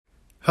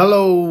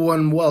Hello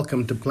and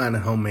welcome to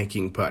Planet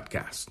Homemaking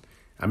Podcast.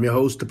 I'm your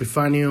host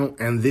Epifanio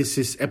and this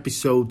is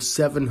episode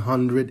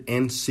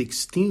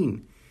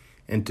 716.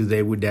 And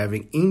today we're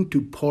diving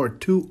into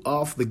part 2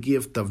 of the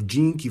gift of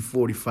Gene Key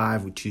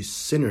 45, which is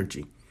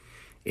synergy.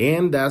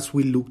 And as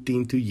we looked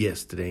into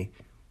yesterday,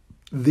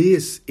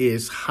 this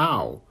is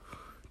how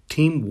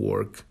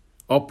teamwork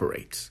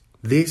operates.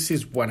 This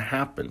is what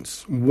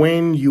happens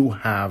when you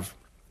have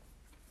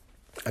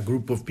a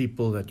group of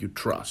people that you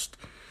trust.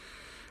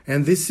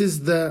 And this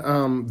is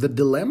the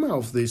dilemma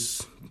of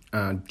this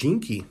Gene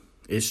Key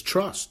is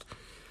trust.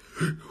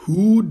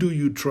 Who do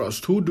you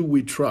trust? Who do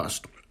we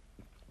trust?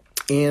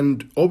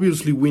 And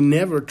obviously, we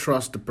never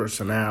trust the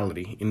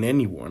personality in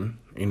anyone,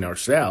 in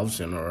ourselves,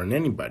 or in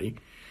anybody.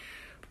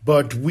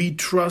 But we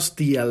trust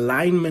the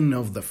alignment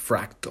of the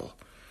fractal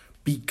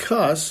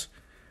because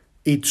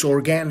it's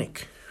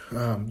organic.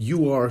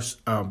 You are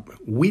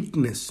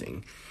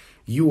witnessing.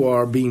 You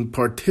are being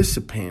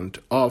participant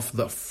of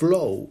the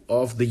flow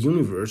of the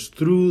universe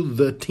through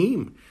the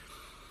team.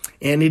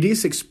 And it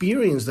is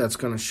experience that's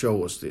going to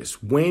show us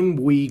this. When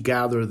we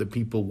gather the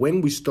people, when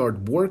we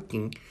start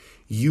working,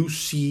 you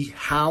see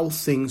how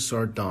things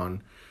are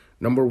done.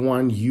 Number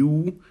one,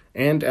 you,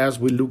 and as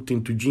we looked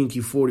into Gene Key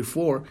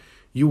 44,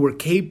 you were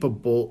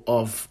capable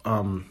of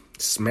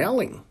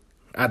smelling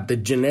at the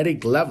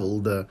genetic level,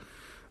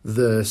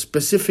 the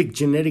specific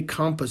genetic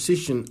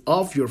composition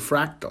of your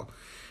fractal.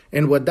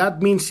 And what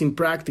that means in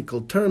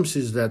practical terms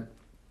is that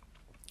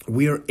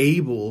we are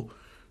able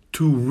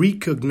to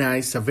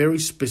recognize a very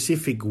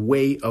specific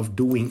way of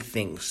doing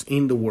things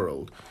in the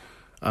world.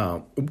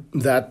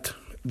 That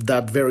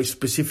very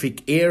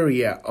specific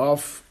area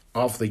of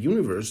the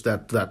universe,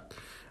 that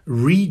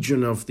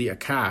region of the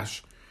Akash,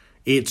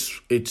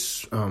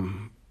 it's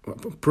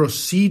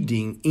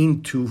proceeding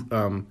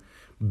into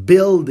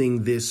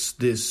building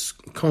this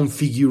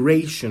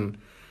configuration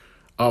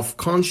of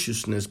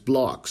consciousness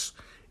blocks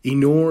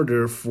in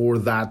order for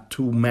that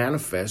to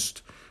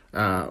manifest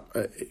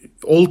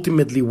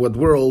ultimately what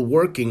we're all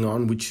working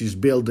on, which is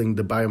building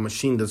the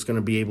biomachine that's going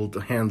to be able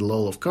to handle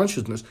all of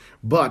consciousness,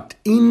 but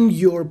in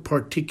your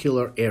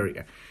particular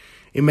area.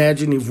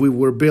 Imagine if we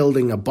were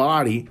building a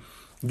body,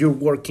 you're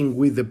working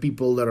with the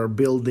people that are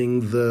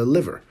building the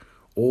liver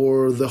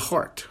or the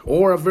heart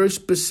or a very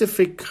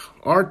specific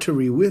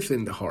artery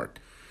within the heart,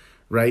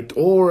 right?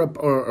 Or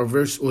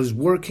is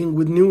working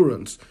with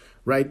neurons,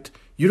 right?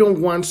 You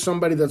don't want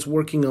somebody that's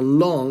working on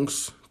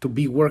lungs to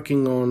be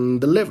working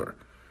on the liver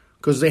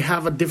because they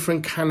have a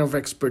different kind of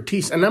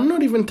expertise. And I'm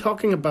not even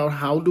talking about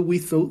how do we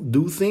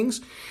do things.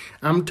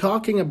 I'm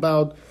talking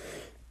about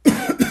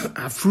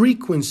a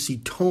frequency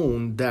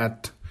tone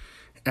that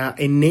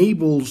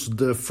enables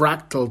the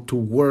fractal to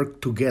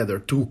work together,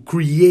 to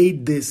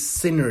create this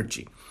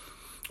synergy.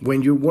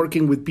 When you're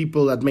working with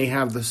people that may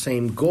have the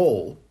same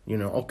goal,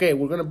 okay,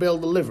 we're going to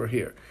build the liver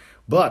here.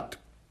 But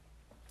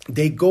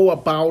they go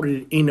about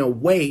it in a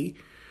way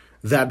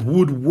that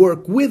would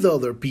work with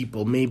other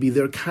people. Maybe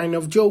they're kind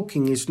of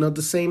joking. It's not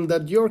the same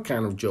that you're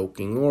kind of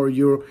joking. Or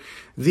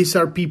these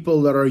are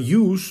people that are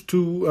used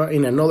to,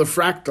 in another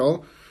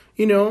fractal,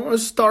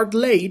 start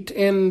late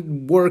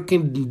and work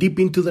deep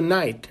into the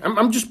night.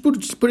 I'm just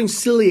putting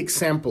silly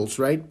examples,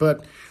 right?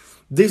 But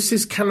this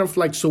is kind of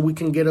like so we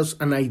can get us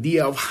an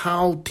idea of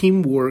how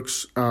teamwork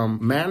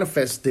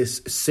manifests this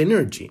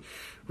synergy,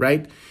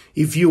 right?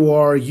 If you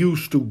are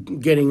used to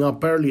getting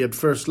up early at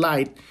first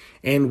light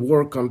and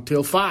work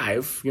until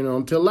 5,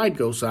 until light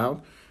goes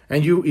out,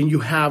 and you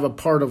have a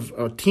part of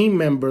a team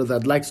member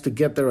that likes to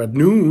get there at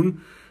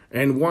noon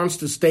and wants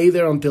to stay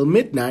there until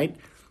midnight,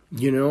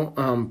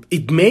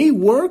 it may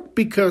work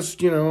because,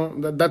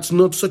 that's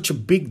not such a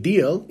big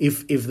deal.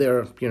 If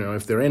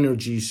their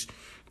energy's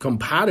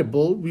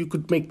compatible, you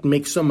could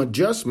make some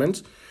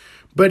adjustments.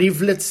 But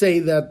if let's say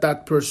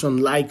that person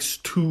likes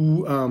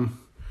to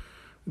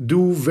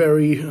do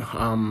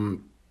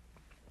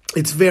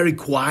it's very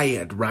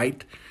quiet,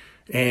 right?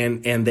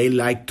 And they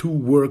like to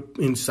work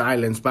in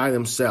silence by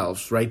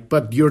themselves, right?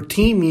 But your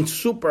team is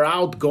super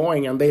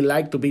outgoing and they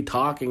like to be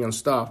talking and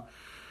stuff,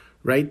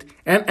 right?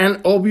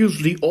 And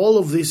obviously all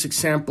of these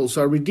examples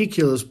are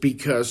ridiculous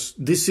because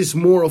this is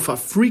more of a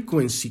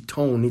frequency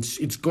tone.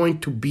 It's going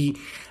to be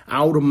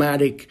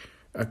automatic,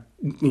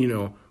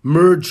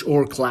 merge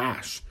or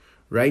clash,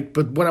 right?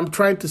 But what I'm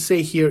trying to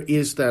say here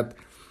is that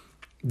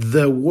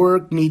the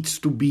work needs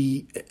to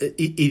be,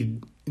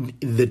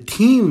 the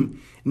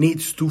team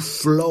needs to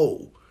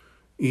flow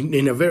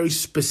in a very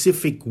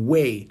specific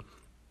way.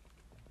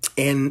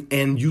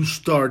 And you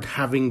start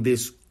having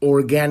this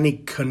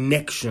organic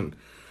connection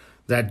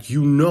that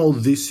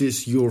this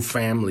is your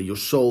family, your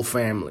soul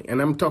family. And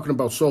I'm talking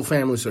about soul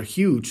families are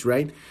huge,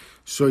 right?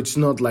 So it's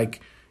not like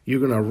you're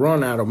going to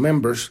run out of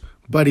members,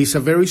 but it's a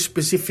very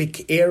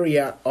specific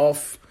area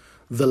of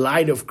the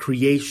light of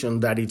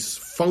creation that it's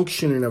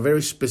functioning in a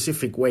very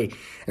specific way.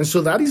 And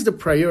so that is the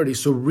priority.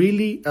 So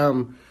really,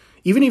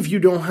 even if you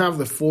don't have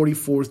the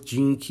 44th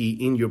Gene Key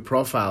in your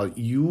profile,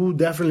 you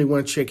definitely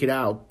want to check it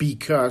out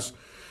because,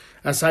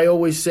 as I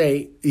always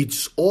say,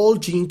 it's all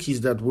Gene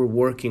Keys that we're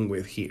working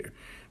with here.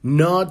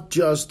 not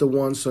just the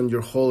ones on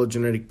your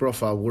hologenetic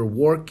profile. We're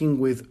working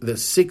with the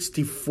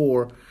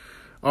 64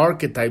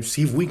 archetypes.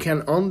 If we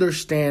can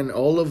understand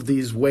all of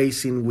these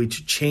ways in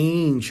which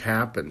change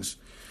happens,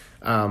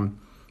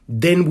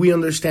 then we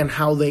understand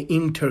how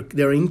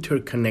they're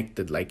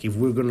interconnected. Like if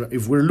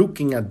we're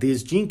looking at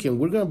this gene key, and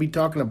we're gonna be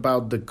talking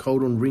about the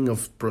codon ring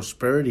of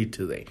prosperity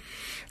today,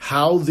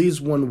 how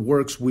this one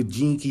works with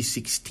gene key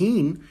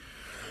 16,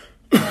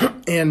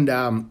 and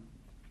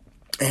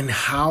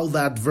how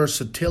that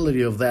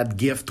versatility of that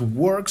gift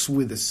works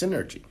with the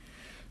synergy.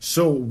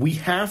 So we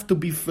have to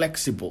be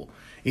flexible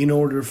in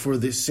order for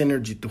this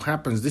synergy to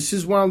happen. This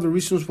is one of the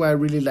reasons why I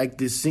really like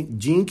this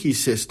gene key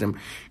system,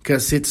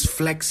 because it's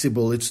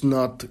flexible, it's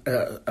not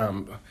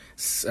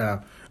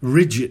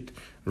rigid,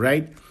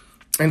 right?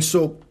 And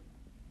so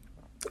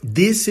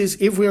this is,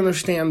 if we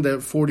understand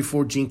the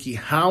 44 gene key,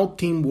 how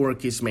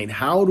teamwork is made,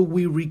 how do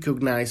we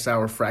recognize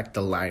our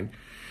fractal line,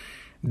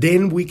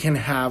 then we can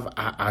have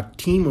a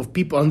team of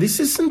people. And this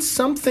isn't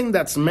something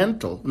that's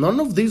mental. None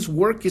of this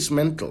work is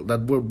mental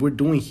that we're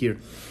doing here.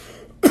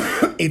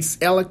 It's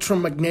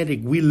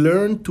electromagnetic. We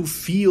learn to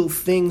feel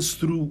things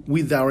through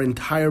with our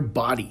entire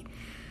body,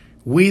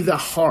 with the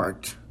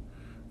heart.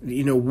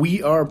 You know,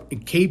 we are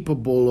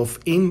capable of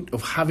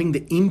having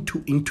the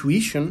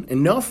intuition,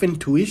 enough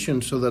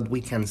intuition so that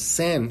we can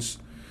sense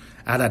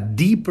at a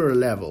deeper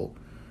level.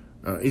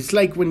 It's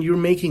like when you're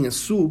making a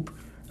soup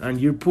and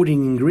you're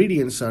putting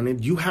ingredients on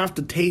it, you have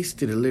to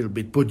taste it a little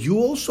bit, but you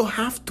also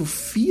have to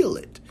feel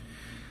it.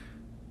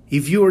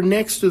 If you're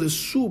next to the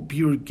soup,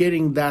 you're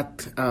getting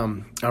that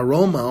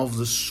aroma of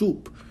the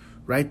soup,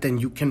 right?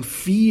 And you can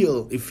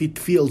feel if it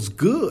feels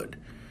good.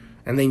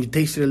 And then you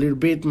taste it a little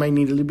bit, might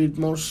need a little bit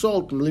more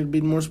salt, and a little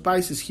bit more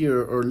spices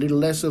here, or a little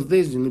less of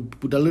this, and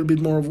put a little bit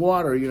more of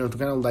water, to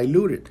kind of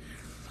dilute it.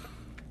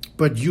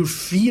 But you're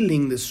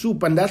feeling the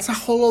soup, and that's a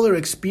whole other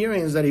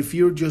experience that if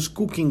you're just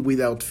cooking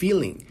without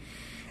feeling.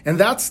 And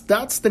that's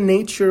the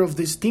nature of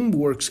this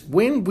teamwork.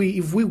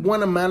 If we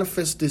want to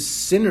manifest this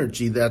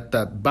synergy that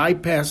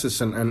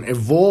bypasses and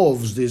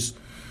evolves this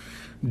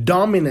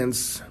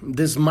dominance,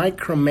 this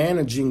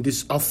micromanaging,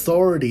 this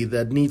authority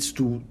that needs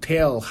to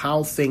tell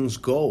how things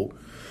go,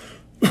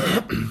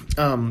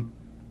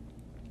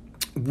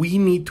 we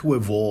need to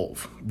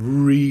evolve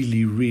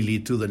really, really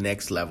to the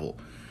next level.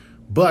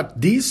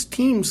 But these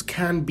teams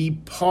can be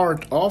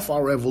part of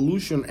our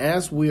evolution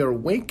as we are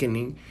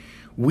awakening.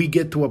 We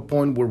get to a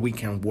point where we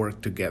can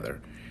work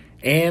together.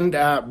 And,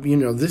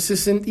 this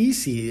isn't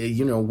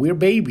easy. We're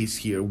babies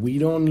here. We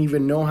don't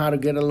even know how to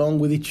get along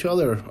with each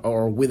other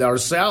or with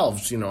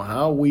ourselves,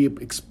 how we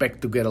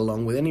expect to get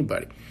along with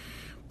anybody.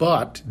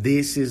 But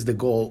this is the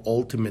goal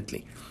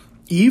ultimately.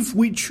 If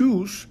we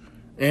choose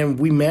and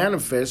we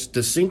manifest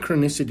the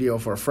synchronicity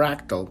of our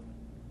fractal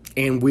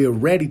and we are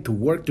ready to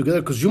work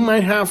together, because you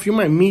might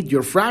meet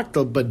your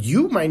fractal, but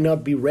you might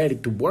not be ready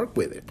to work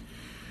with it.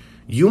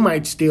 You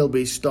might still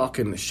be stuck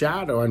in the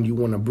shadow and you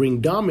want to bring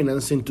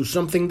dominance into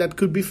something that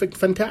could be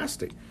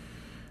fantastic.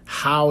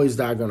 How is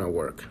that going to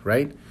work,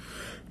 right?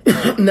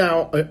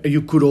 Now,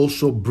 you could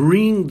also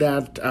bring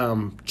that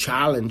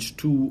challenge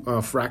to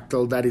a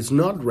fractal that is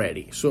not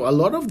ready. So a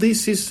lot of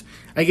this is,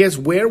 I guess,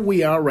 where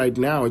we are right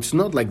now. It's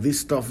not like this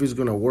stuff is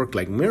going to work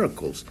like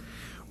miracles.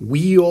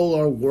 We all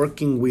are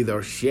working with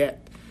our shit.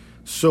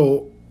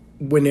 So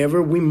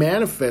whenever we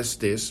manifest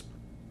this,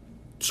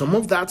 some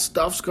of that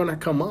stuff's going to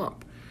come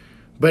up.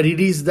 But it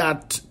is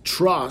that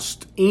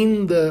trust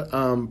in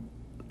the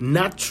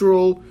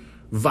natural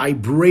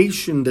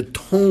vibration, the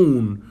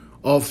tone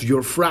of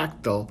your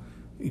fractal,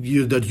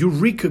 that you're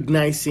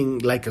recognizing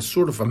like a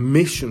sort of a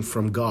mission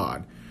from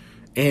God.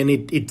 And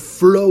it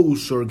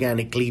flows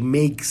organically,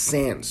 makes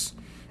sense.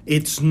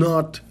 It's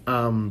not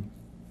a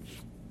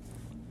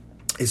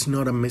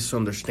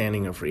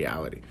misunderstanding of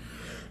reality.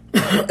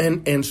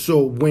 and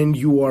so when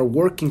you are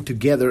working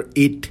together,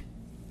 it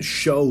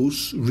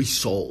shows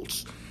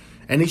results.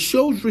 And it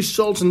shows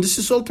results, and this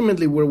is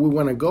ultimately where we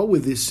want to go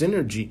with this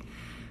synergy.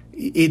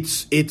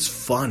 It's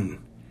fun.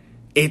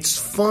 It's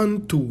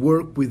fun to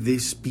work with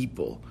these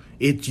people.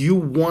 You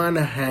want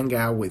to hang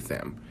out with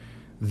them.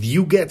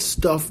 You get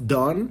stuff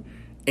done,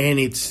 and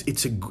it's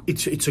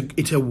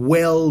a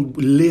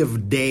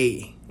well-lived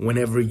day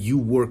whenever you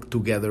work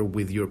together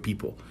with your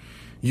people.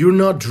 You're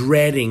not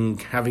dreading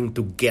having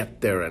to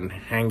get there and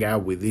hang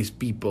out with these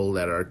people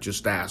that are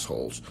just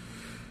assholes,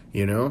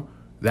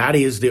 That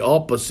is the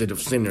opposite of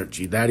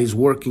synergy. That is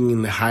working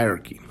in the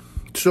hierarchy.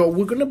 So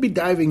we're going to be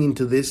diving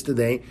into this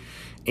today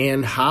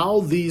and how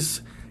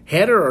this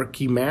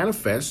hierarchy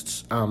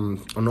manifests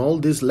on all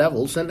these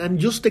levels and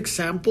just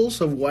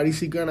examples of what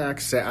is it going to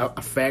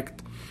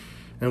affect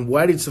and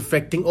what it's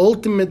affecting.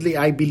 Ultimately,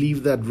 I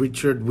believe that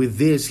Richard, with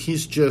this,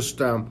 he's just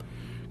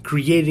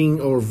creating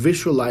or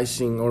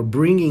visualizing or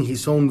bringing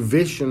his own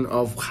vision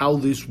of how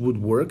this would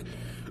work.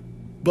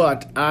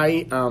 But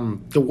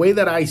the way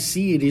that I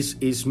see it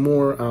is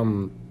more,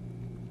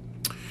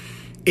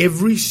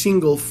 every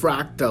single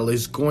fractal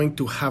is going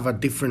to have a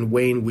different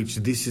way in which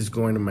this is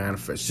going to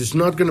manifest. It's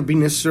not going to be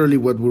necessarily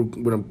what we're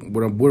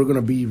going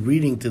to be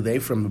reading today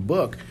from the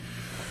book,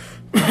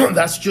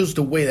 That's just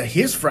the way that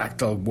his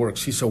fractal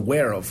works. He's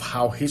aware of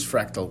how his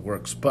fractal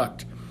works,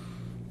 but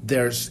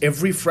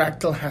every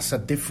fractal has a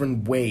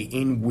different way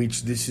in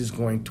which this is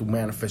going to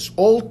manifest,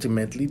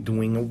 ultimately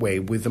doing away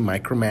with the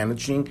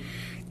micromanaging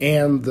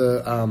and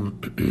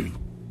the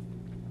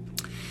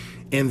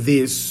and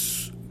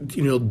this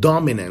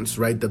dominance,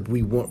 right, that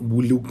we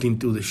looked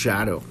into the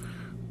shadow,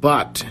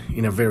 but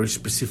in a very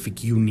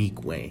specific,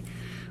 unique way.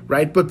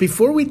 Right, but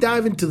before we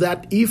dive into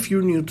that, if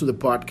you're new to the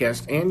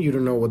podcast and you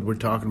don't know what we're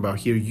talking about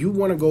here, you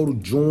want to go to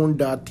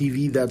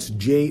journ.tv. That's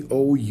JOURN.tv.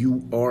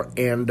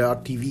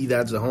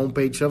 That's the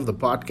homepage of the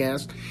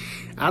podcast.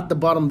 At the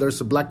bottom, there's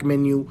a black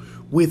menu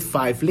with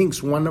 5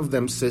 links. One of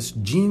them says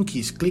Gene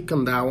Keys. Click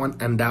on that one,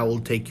 and that will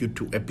take you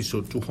to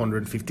episode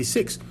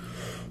 256.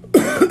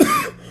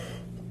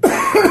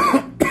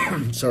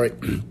 Sorry.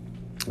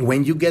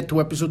 When you get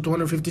to episode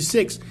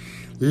 256,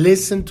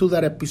 listen to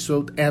that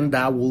episode, and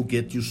that will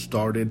get you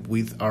started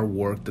with our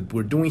work that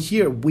we're doing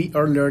here. We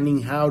are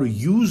learning how to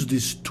use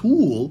this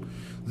tool,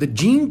 the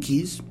Gene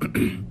Keys,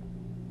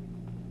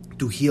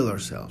 to heal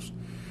ourselves,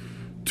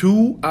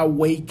 to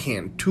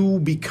awaken, to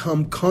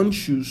become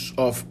conscious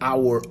of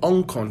our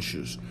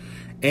unconscious,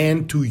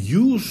 and to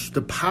use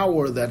the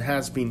power that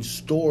has been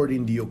stored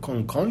in the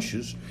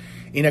unconscious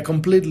in a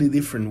completely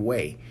different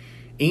way.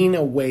 In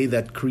a way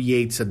that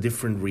creates a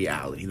different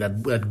reality,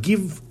 that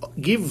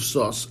gives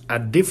us a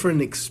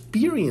different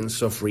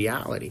experience of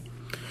reality.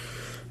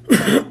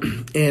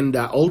 And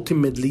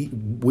ultimately,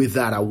 with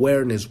that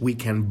awareness, we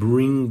can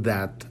bring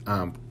that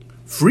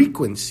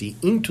frequency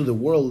into the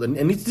world. And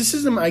this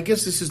is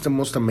the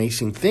most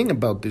amazing thing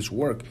about this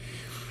work,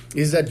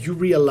 is that you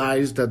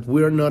realize that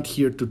we're not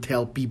here to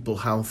tell people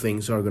how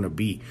things are going to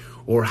be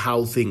or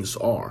how things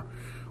are.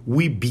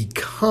 We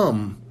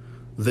become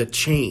the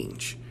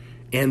change.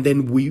 And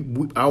then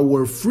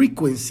our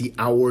frequency,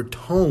 our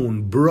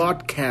tone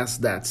broadcasts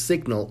that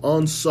signal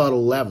on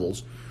subtle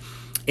levels,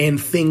 and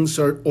things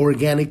are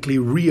organically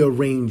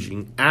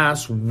rearranging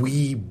as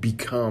we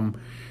become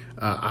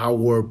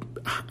our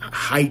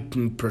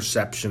heightened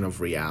perception of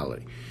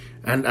reality.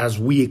 And as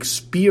we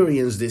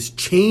experience this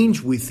change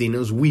within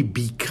us, we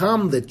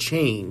become the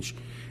change,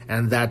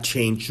 and that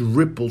change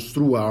ripples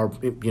through our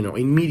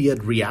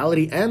immediate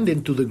reality and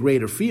into the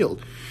greater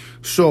field.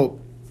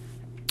 So,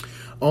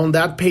 on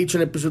that page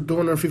in episode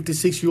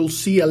 256, you'll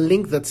see a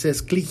link that says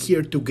click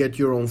here to get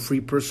your own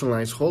free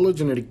personalized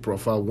hologenetic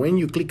profile. When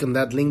you click on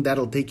that link,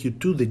 that'll take you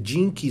to the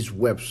Gene Keys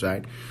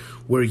website,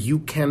 where you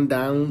can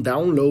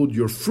download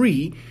your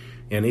free,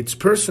 and it's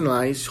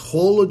personalized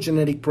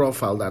hologenetic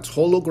profile. That's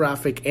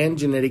holographic and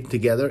genetic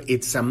together.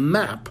 It's a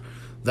map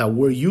that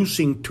we're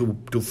using to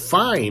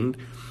find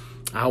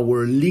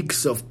our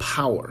leaks of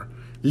power,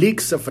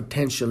 leaks of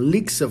attention,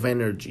 leaks of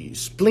energy,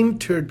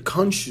 splintered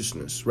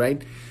consciousness,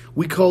 right?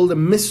 We call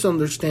them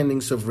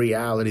misunderstandings of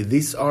reality.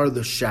 These are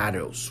the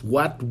shadows,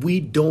 what we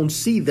don't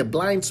see, the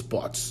blind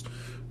spots,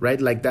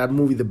 right? Like that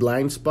movie, The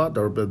Blind Spot,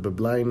 or The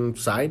Blind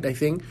Side, I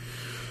think.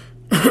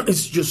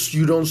 It's just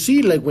you don't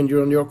see, like when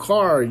you're on your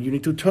car, you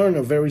need to turn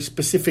a very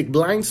specific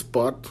blind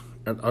spot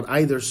on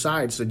either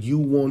side so that you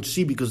won't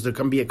see, because there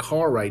can be a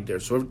car right there.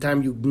 So every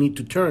time you need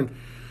to turn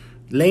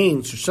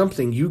lanes or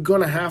something, you're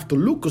going to have to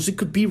look, because it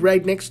could be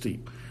right next to you.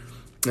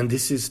 And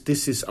this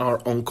is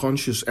our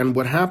unconscious. And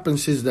what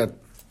happens is that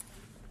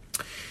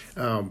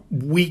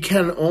we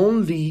can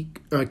only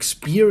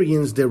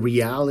experience the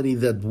reality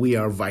that we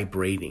are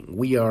vibrating.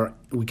 We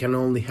can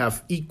only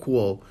have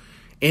equal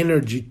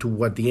energy to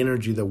what the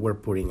energy that we're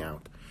putting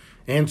out.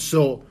 And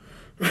so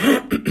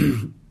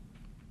the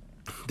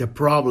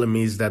problem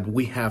is that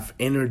we have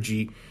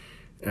energy.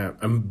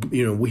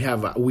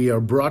 We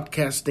are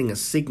broadcasting a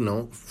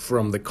signal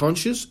from the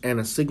conscious and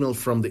a signal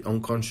from the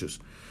unconscious.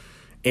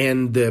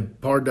 And the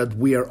part that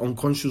we are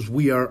unconscious,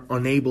 we are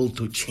unable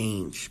to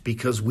change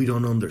because we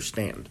don't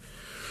understand.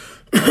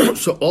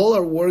 So all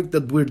our work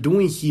that we're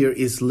doing here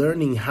is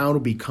learning how to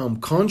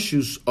become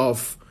conscious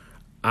of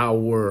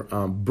our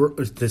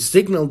the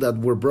signal that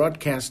we're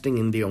broadcasting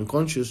in the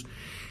unconscious,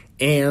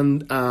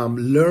 and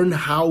learn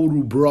how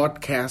to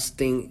broadcast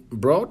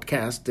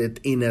it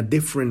in a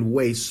different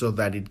way so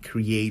that it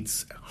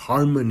creates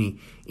harmony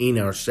in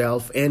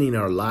ourselves and in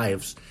our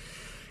lives,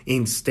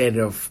 instead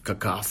of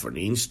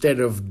cacophony, instead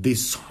of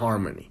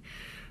disharmony,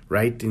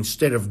 right?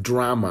 Instead of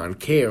drama and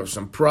chaos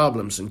and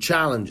problems and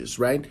challenges,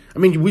 right? I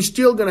mean, we're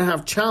still going to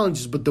have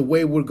challenges, but the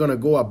way we're going to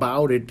go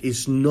about it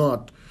is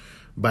not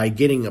by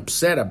getting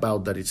upset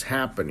about that it's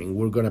happening.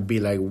 We're going to be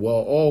like,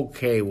 well,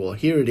 okay, well,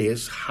 here it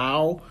is.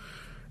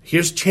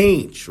 Here's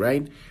change,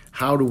 right?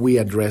 How do we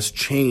address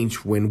change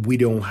when we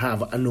don't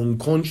have an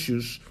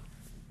unconscious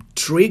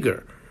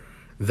trigger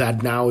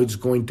that now it's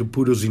going to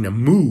put us in a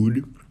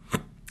mood?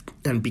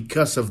 And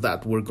because of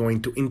that, we're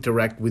going to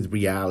interact with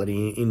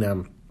reality in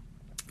a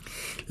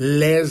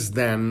less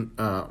than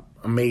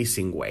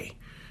amazing way,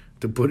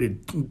 to put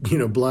it,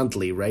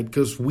 bluntly, right?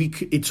 Because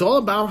it's all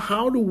about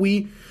how do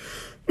we,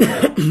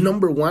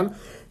 number one,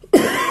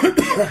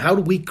 how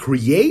do we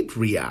create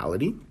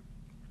reality?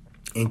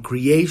 And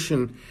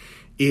creation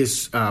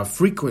is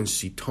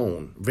frequency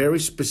tone, very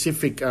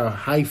specific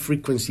high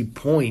frequency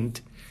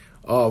point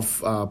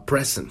of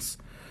presence,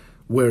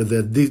 where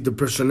the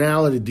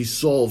personality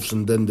dissolves,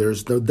 and then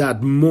there's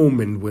that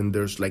moment when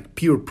there's like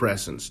pure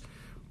presence.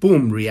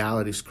 Boom,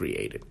 reality is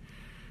created.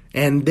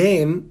 And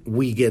then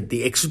we get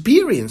the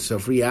experience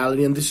of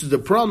reality, and this is the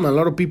problem. A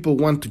lot of people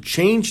want to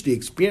change the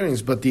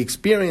experience, but the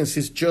experience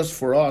is just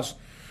for us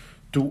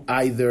to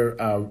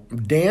either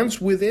dance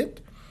with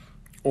it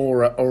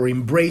or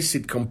embrace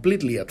it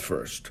completely at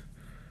first,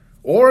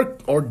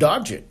 or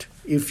dodge it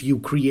if you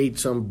create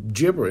some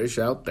gibberish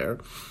out there.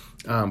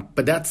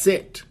 But that's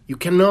it. You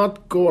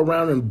cannot go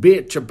around and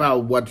bitch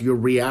about what your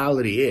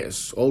reality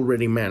is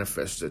already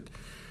manifested,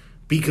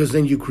 because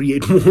then you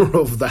create more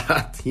of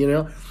that, you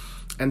know?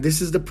 And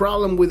this is the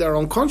problem with our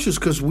unconscious,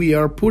 because we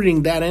are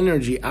putting that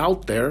energy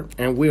out there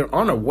and we're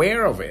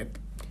unaware of it,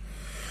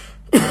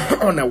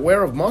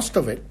 unaware of most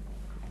of it.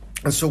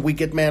 And so we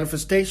get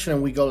manifestation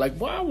and we go like,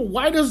 wow,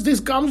 why does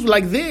this come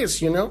like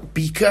this, you know?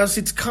 Because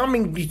it's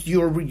coming,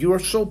 you're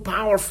so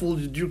powerful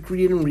that you're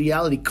creating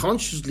reality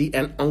consciously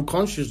and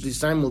unconsciously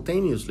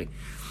simultaneously.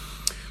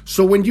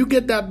 So when you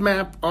get that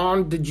map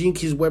on the Gene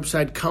Keys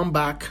website, come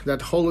back, that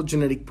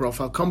hologenetic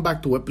profile, come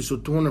back to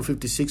episode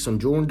 256 on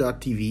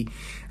Journ.tv.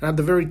 And at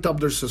the very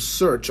top, there's a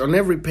search on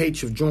every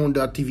page of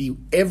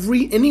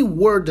Journ.tv. Any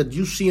word that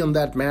you see on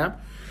that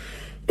map,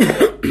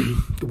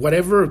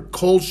 whatever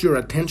calls your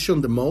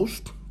attention the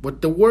most,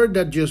 but the word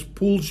that just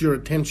pulls your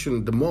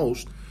attention the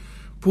most,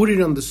 put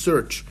it on the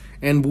search.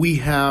 And we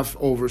have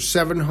over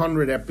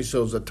 700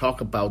 episodes that talk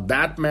about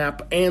that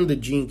map and the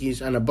Gene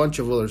Keys and a bunch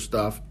of other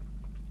stuff.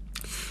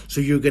 So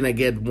you're going to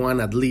get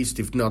one, at least,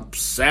 if not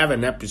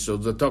 7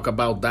 episodes that talk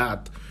about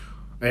that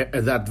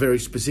very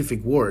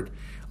specific word.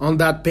 On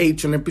that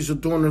page, on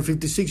episode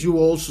 256, you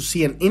will also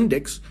see an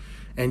index,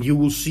 and you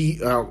will see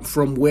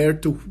from where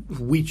to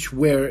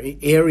where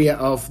area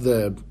of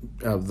the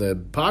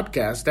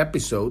podcast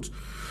episodes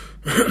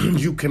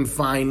you can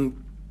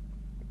find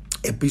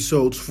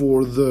episodes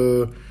for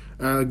the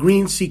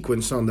green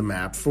sequence on the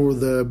map, for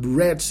the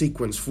red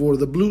sequence, for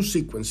the blue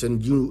sequence,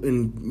 and you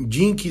in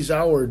Gene Keys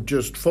Hour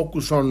just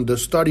focus on the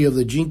study of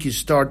the Gene Keys,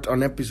 start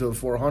on episode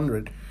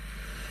 400.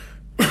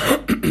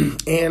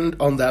 And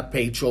on that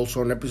page,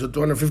 also on episode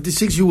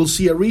 256, you will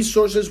see a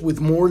resources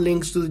with more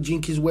links to the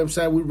Gene Keys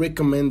website. We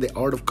recommend the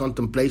Art of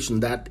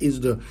Contemplation. That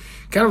is the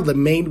kind of the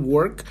main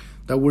work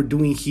that we're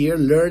doing here,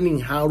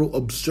 learning how to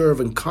observe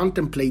and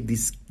contemplate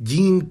these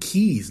Gene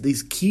Keys,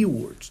 these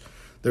keywords.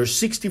 There's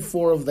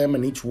 64 of them,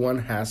 and each one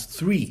has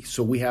 3.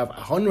 So we have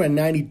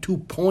 192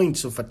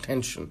 points of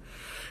attention.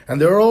 And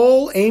they're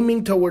all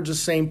aiming towards the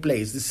same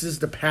place. This is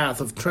the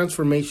path of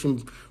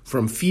transformation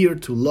from fear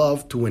to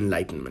love to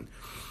enlightenment.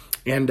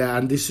 And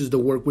this is the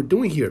work we're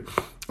doing here.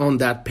 On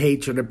that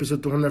page, on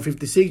episode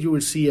 256, you will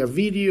see a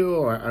video,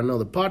 or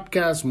another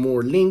podcast,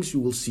 more links.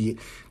 You will see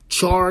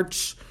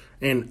charts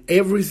and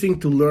everything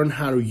to learn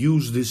how to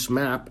use this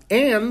map.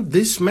 And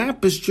this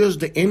map is just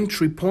the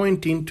entry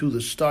point into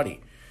the study.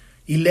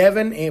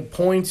 11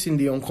 points in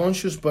the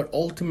unconscious, but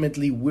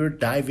ultimately we're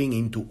diving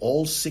into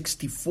all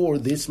 64.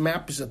 This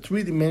map is a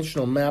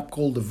 3-dimensional map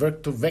called the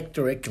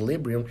vector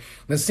equilibrium.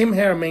 Nassim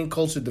Haramein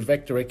calls it the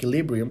vector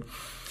equilibrium.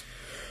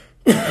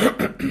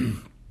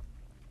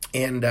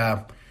 And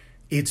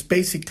it's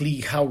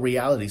basically how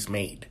reality is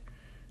made.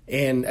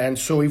 And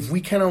so if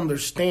we can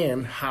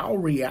understand how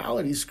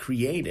reality is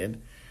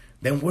created,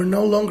 then we're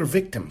no longer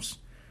victims.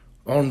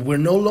 We're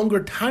no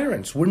longer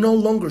tyrants. We're no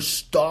longer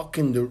stuck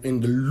in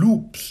the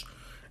loops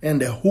and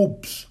the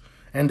hoops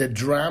and the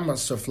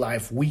dramas of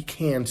life. We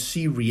can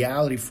see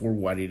reality for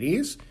what it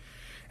is,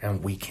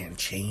 and we can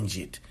change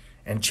it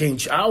and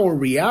change our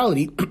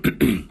reality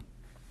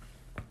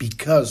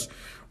because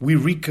we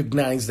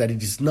recognize that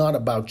it is not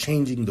about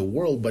changing the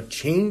world, but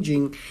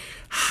changing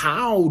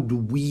how do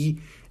we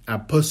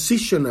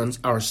position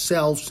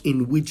ourselves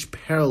in which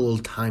parallel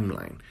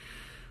timeline.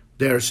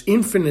 There's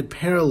infinite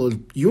parallel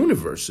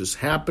universes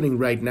happening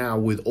right now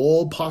with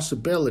all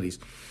possibilities.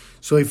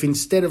 So if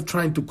instead of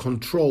trying to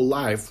control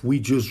life, we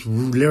just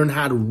learn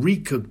how to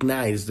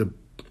recognize the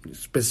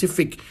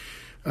specific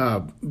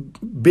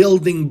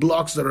building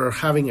blocks that are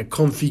having a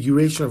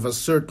configuration of a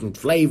certain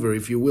flavor,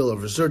 if you will,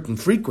 of a certain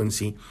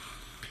frequency,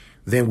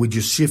 then we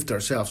just shift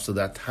ourselves to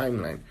that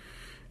timeline.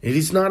 It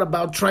is not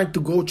about trying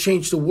to go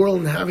change the world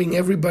and having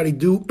everybody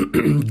do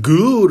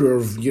good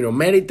or,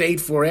 meditate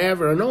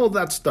forever and all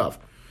that stuff.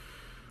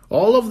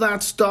 All of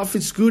that stuff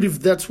is good if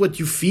that's what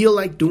you feel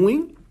like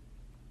doing.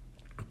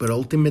 But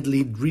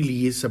ultimately, it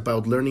really is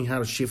about learning how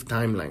to shift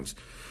timelines.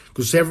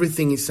 Because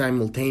everything is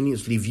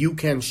simultaneously. If you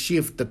can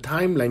shift the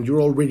timeline,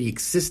 you're already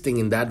existing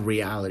in that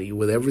reality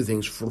with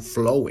everything's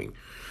flowing.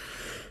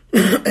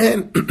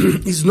 And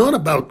it's not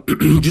about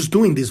just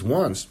doing this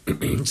once.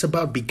 It's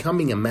about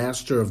becoming a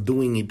master of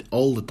doing it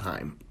all the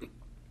time.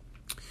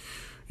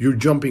 You're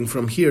jumping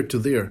from here to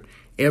there.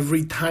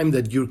 Every time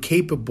that you're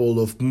capable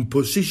of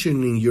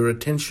positioning your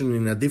attention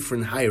in a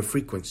different higher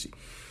frequency.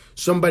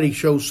 Somebody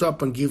shows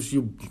up and gives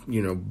you,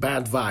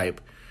 bad vibe.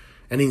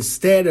 And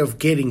instead of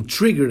getting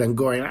triggered and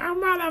going, oh,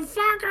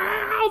 motherfucker,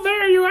 how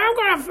dare you, I'm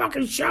gonna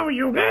fucking show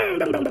you.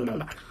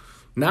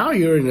 Now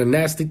you're in a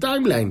nasty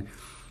timeline.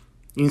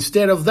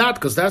 Instead of that,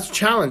 because that's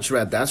challenge,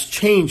 right? That's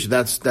change.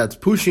 That's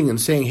pushing and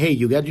saying, hey,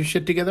 you got your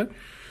shit together?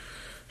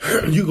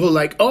 You go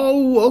like,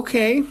 oh,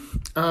 okay.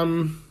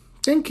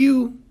 Thank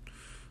you.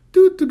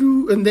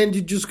 And then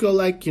you just go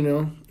like,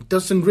 it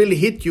doesn't really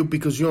hit you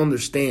because you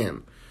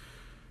understand.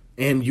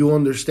 And you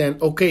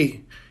understand,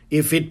 okay,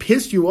 if it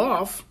pissed you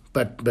off,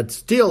 but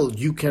still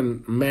you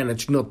can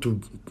manage not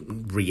to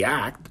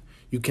react.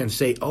 You can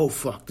say, oh,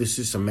 fuck, this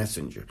is a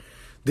messenger.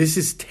 This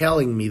is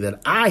telling me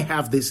that I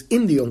have this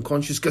in the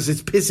unconscious because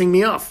it's pissing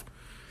me off.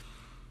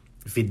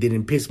 If it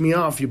didn't piss me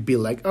off, you'd be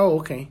like, oh,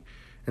 okay.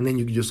 And then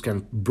you just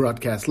can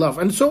broadcast love.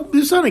 And so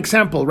this is an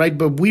example, right?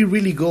 But we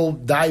really go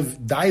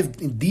dive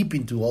deep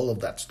into all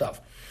of that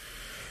stuff.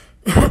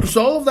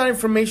 So all of that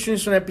information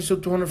is on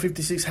episode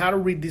 256, how to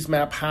read this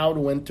map, how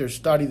to enter,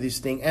 study this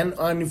thing. And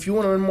if you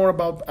want to learn more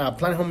about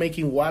Planet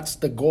Homemaking, what's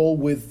the goal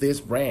with this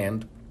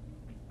brand,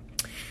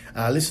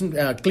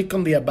 click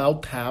on the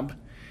About tab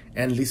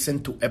and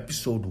listen to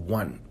episode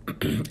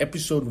 1.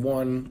 Episode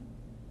 1,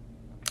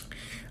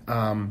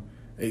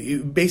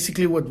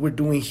 basically what we're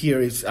doing here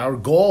is, our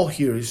goal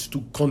here is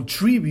to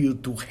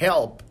contribute to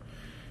help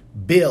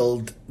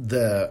build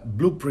the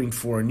blueprint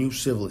for a new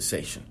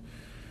civilization.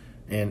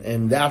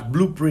 And that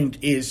blueprint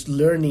is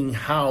learning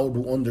how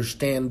to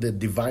understand the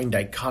divine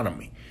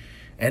dichotomy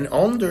and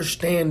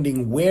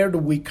understanding where do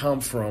we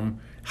come from,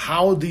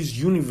 how this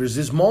universe,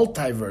 this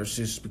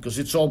multiverses, because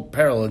it's all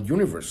parallel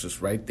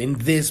universes, right? In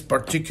this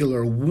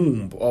particular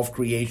womb of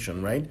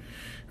creation, right?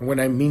 And when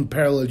I mean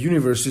parallel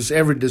universes,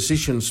 every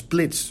decision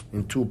splits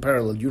into a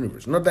parallel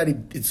universe. Not that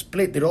it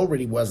split, it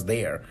already was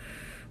there.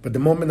 But the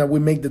moment that we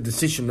make the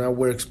decision, now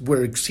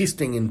we're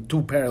existing in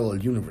two parallel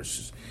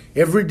universes.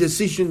 Every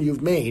decision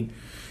you've made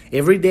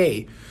every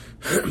day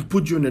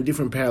put you in a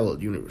different parallel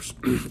universe.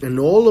 And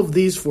all of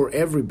these for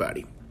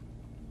everybody.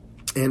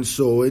 And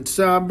so it's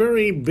a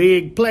very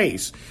big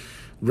place,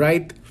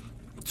 right?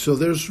 So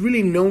there's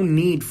really no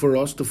need for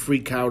us to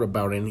freak out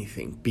about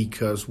anything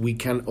because we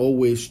can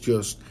always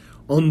just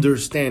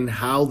understand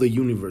how the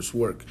universe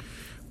works.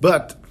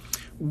 But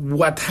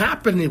what's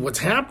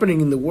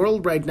happening in the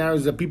world right now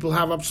is that people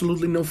have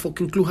absolutely no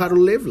fucking clue how to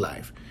live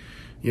life,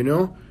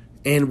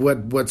 And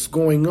what's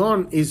going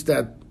on is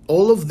that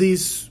all of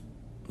these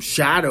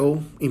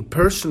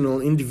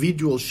impersonal,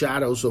 individual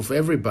shadows of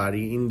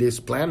everybody in this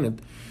planet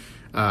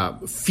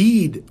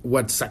feed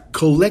what's a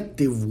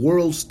collective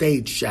world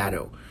stage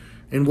shadow.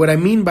 And what I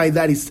mean by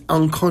that is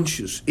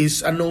unconscious.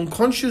 It's an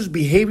unconscious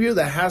behavior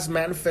that has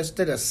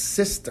manifested as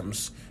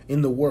systems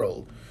in the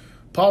world.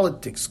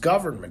 Politics,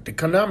 government,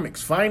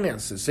 economics,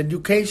 finances,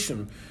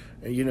 education,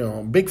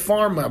 big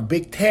pharma,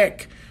 big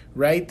tech,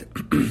 right?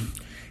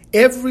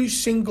 Every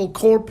single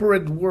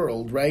corporate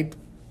world, right?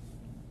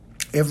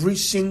 Every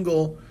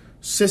single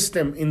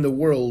system in the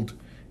world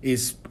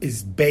is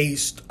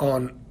based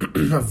on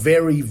a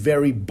very,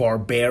 very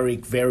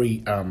barbaric,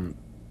 very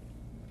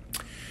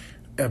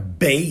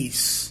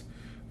base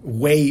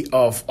way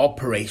of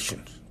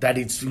operation. That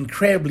it's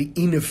incredibly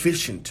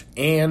inefficient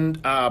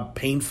and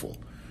painful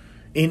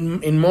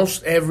in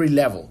most every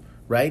level,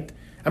 right?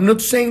 I'm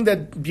not saying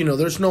that,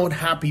 there's no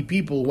happy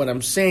people. What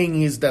I'm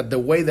saying is that the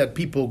way that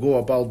people go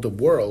about the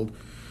world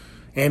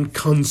and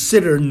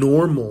consider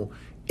normal,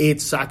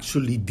 it's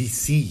actually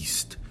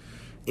diseased.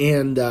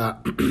 And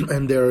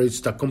there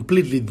is a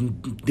completely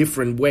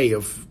different way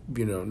of,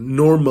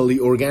 normally,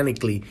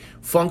 organically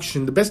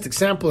function. The best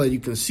example that you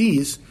can see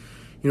is,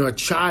 a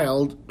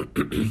child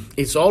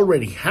is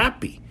already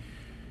happy.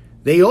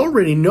 They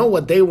already know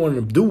what they want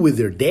to do with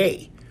their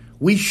day.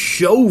 We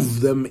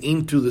shove them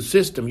into the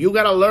system. You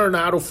got to learn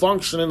how to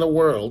function in the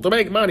world to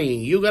make money.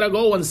 You got to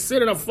go and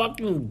sit in a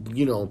fucking,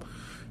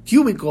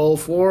 cubicle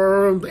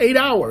for 8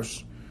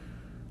 hours.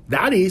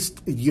 That is,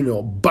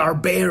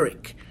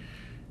 barbaric.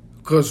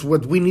 Because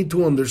what we need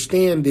to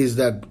understand is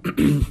that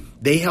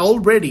they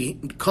already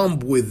come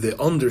with the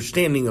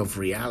understanding of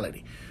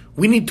reality.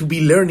 We need to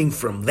be learning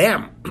from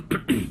them.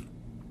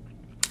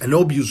 And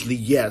obviously,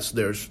 yes,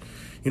 there's,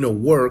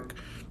 work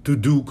to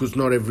do because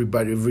not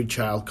every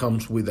child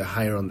comes with a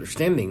higher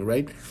understanding,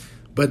 right?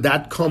 But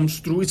that comes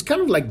through. It's kind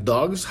of like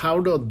dogs.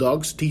 How do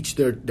dogs teach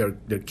their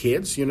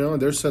kids?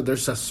 There's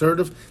a sort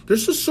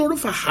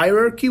of a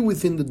hierarchy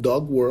within the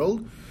dog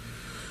world,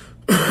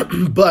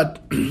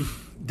 but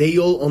they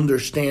all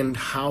understand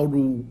how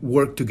to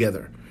work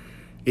together.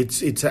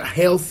 It's a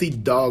healthy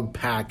dog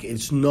pack.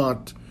 It's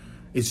not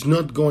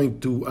going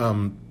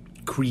to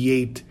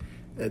create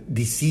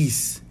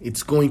disease.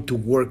 It's going to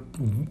work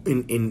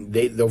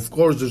of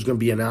course there's going to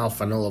be an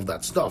alpha and all of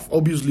that stuff.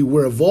 Obviously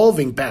we're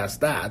evolving past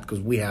that because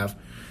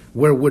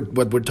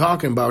what we're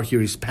talking about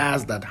here is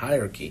past that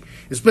hierarchy,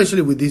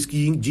 especially with this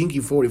Gene Key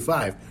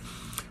 45.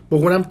 But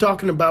what I'm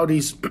talking about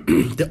is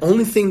the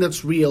only thing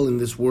that's real in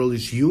this world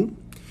is you,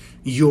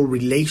 your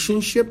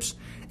relationships,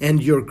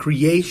 and your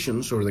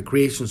creations, or the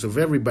creations of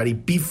everybody,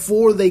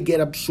 before they get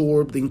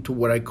absorbed into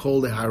what I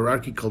call the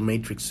hierarchical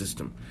matrix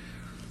system.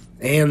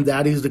 And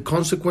that is the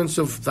consequence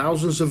of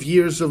thousands of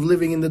years of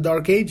living in the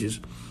Dark Ages.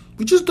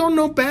 We just don't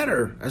know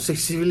better as a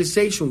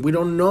civilization. We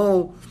don't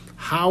know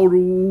how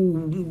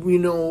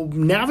to,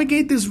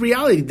 navigate this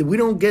reality. We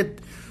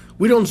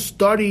don't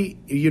study,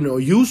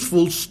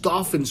 useful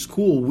stuff in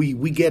school.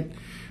 We get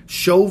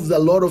shoved a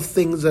lot of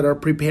things that are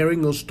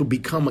preparing us to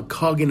become a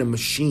cog in a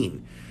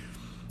machine.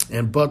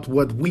 But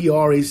what we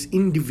are is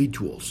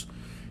individuals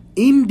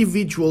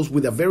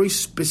with a very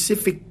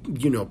specific,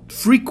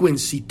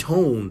 frequency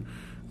tone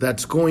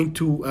that's going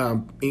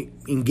to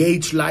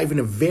engage life in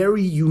a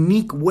very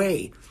unique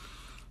way.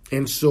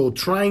 And so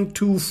trying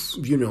to,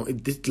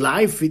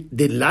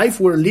 the life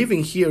we're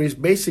living here is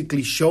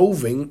basically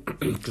shoving,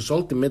 because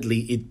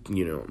ultimately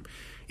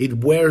it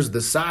wears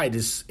the side.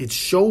 It's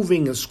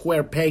shoving a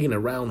square peg in a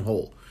round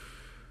hole.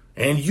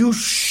 And you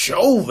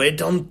shove it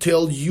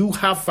until you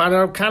have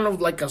kind of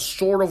like a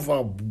sort of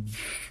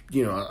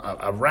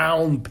a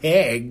round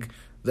peg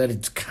that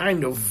it's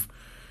kind of,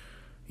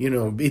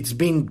 it's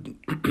being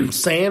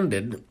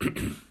sanded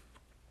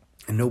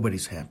and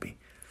nobody's happy.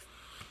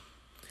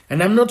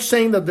 And I'm not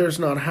saying that there's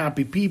not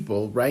happy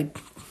people, right?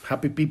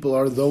 Happy people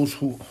are those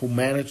who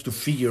manage to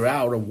figure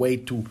out a way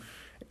to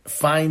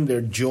find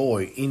their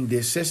joy in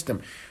this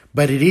system.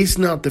 But it is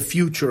not the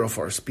future of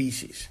our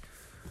species.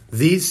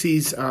 This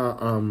is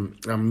a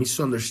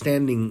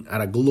misunderstanding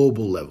at a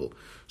global level.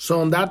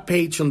 So on that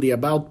page, on the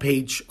About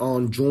page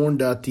on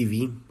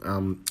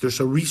Journ.tv,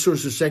 there's a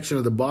resources section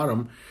at the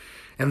bottom,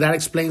 and that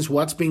explains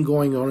what's been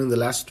going on in the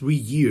last 3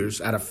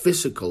 years at a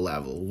physical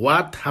level.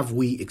 What have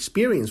we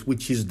experienced,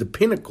 which is the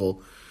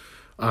pinnacle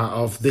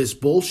of this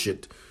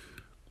bullshit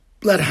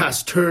that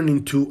has turned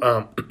into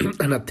a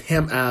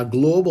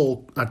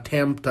global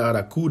attempt at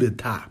a coup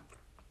d'etat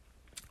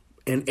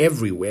in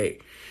every way.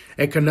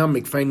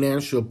 Economic,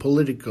 financial,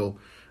 political,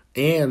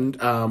 and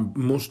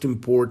most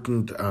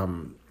important,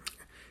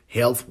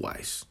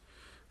 health-wise.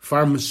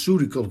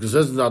 Pharmaceutical, because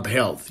that's not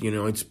health,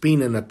 it's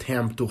been an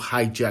attempt to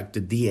hijack the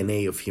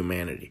DNA of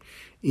humanity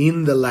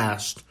in the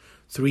last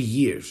 3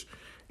 years.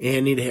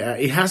 And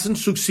it hasn't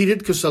succeeded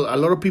because a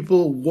lot of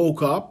people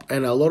woke up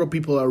and a lot of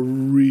people are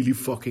really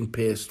fucking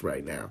pissed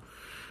right now.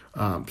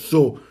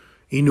 So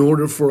in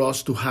order for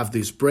us to have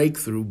this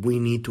breakthrough, we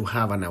need to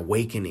have an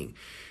awakening.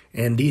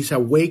 And this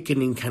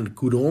awakening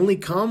could only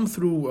come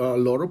through a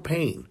lot of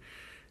pain.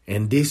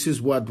 And this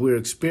is what we're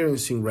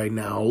experiencing right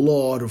now, a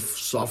lot of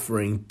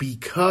suffering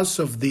because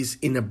of this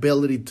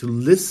inability to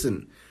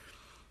listen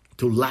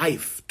to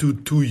life,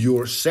 to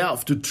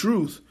yourself, to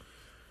truth.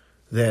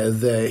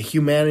 The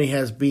humanity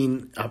has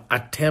been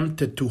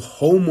attempted to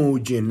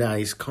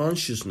homogenize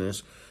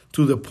consciousness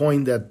to the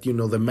point that,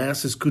 the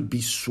masses could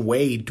be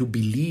swayed to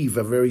believe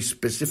a very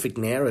specific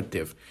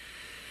narrative.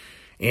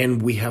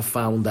 And we have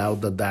found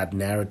out that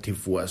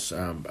narrative was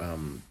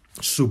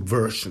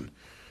subversion.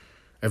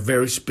 A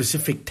very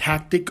specific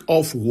tactic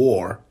of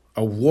war,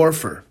 a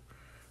warfare,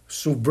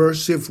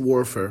 subversive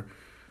warfare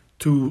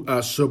to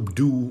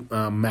subdue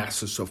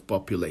masses of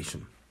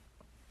population.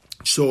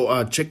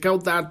 So check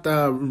out that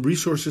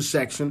resources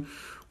section.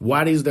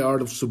 What is the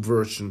art of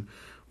subversion?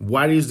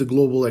 What is the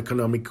global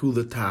economic coup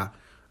d'etat?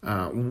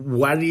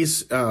 What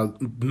is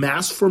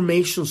mass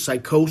formation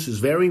psychosis?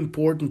 Very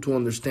important to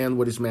understand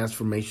what is mass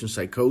formation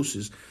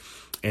psychosis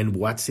and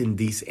what's in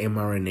these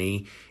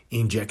mRNA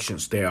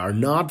injections. They are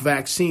not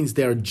vaccines,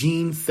 they are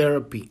gene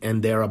therapy,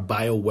 and they are a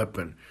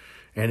bioweapon.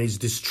 And it's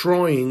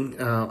destroying,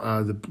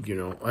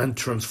 and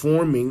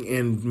transforming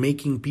and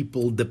making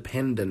people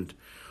dependent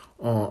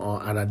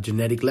at a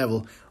genetic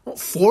level.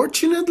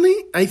 Fortunately,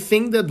 I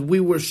think that we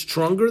were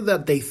stronger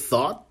than they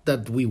thought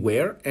that we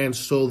were, and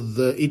so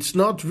it's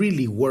not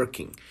really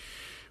working.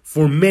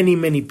 For many,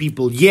 many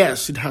people,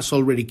 yes, it has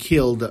already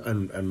killed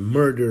and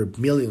murdered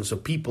millions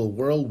of people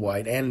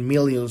worldwide, and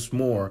millions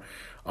more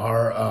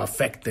are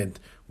affected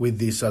with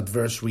these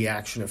adverse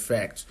reaction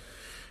effects.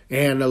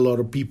 And a lot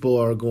of people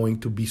are going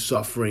to be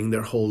suffering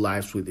their whole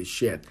lives with this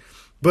shit.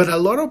 But a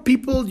lot of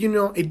people,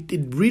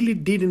 it really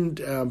didn't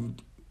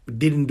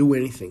do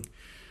anything.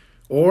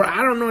 Or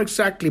I don't know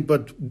exactly,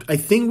 but I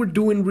think we're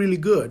doing really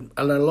good.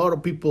 And a lot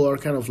of people are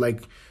kind of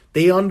like,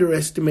 they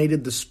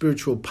underestimated the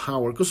spiritual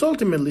power. Because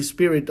ultimately,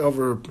 spirit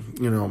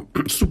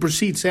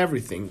supersedes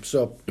everything.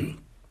 So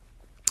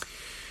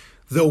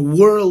the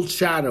world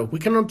shadow, we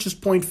cannot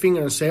just point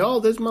finger and say, oh,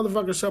 this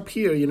motherfucker's up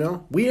here,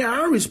 We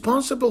are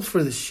responsible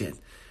for this shit.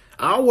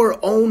 Our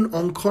own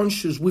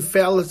unconscious, we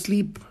fell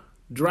asleep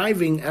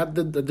driving at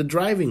the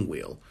driving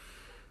wheel.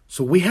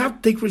 So we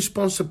have to take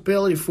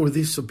responsibility for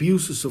these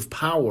abuses of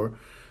power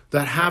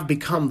that have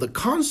become the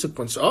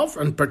consequence of,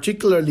 and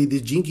particularly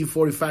the Gene Key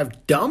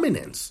 45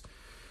 dominance,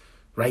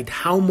 right?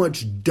 How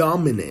much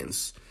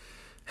dominance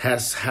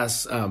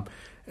has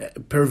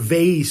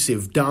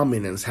pervasive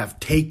dominance have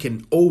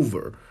taken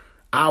over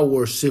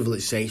our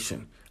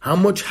civilization? How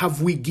much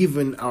have we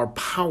given our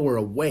power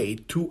away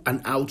to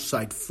an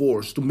outside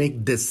force to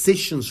make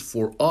decisions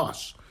for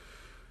us?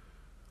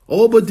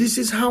 Oh, but this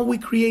is how we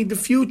create the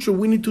future.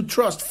 We need to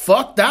trust.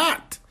 Fuck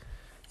that.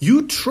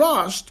 You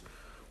trust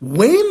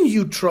when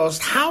you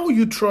trust, how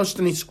you trust,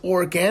 and it's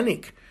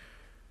organic.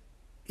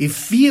 It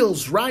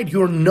feels right.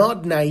 You're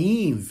not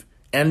naive.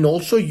 And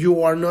also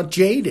you are not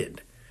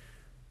jaded.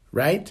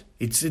 Right?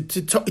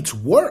 It's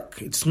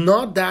work. It's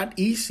not that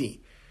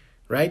easy.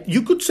 Right?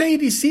 You could say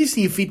it is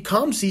easy. If it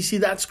comes easy,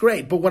 that's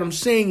great. But what I'm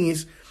saying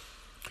is,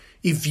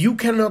 if you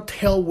cannot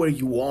tell where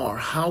you are,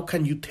 how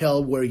can you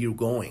tell where you're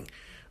going?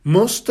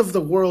 Most of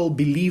the world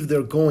believe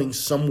they're going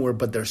somewhere,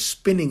 but they're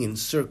spinning in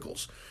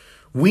circles.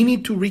 We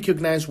need to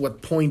recognize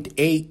what point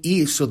A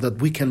is so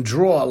that we can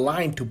draw a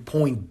line to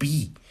point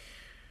B.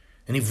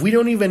 And if we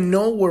don't even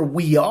know where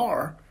we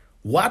are,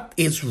 what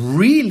is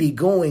really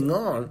going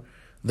on,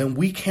 then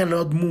we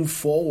cannot move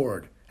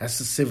forward as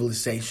a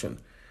civilization.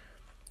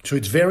 So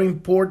it's very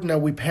important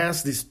that we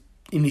pass this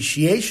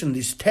initiation,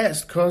 this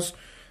test, because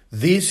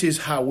this is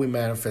how we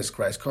manifest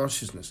Christ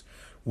consciousness.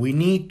 We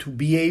need to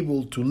be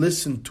able to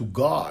listen to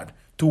God,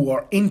 to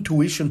our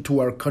intuition, to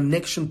our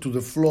connection to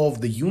the flow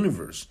of the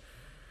universe.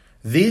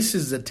 This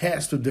is the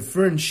test to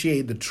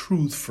differentiate the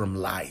truth from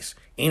lies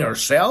in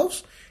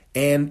ourselves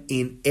and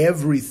in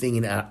everything,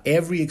 in our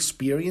every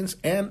experience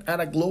and at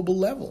a global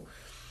level.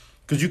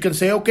 Because you can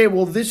say, okay,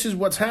 well, this is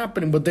what's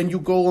happening, but then you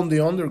go on the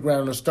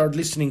underground and start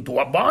listening to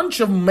a bunch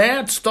of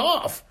mad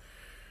stuff.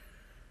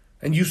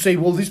 And you say,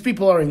 well, these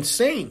people are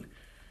insane.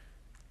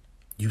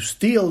 You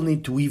still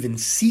need to even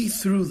see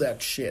through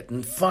that shit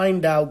and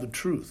find out the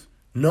truth.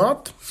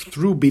 Not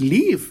through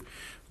belief,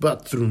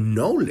 but through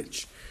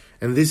knowledge.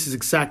 And this is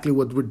exactly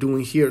what we're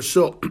doing here.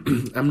 So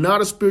I'm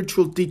not a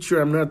spiritual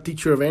teacher. I'm not a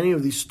teacher of any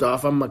of this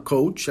stuff. I'm a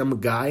coach. I'm a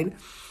guide.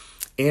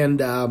 And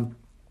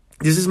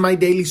this is my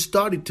daily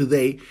study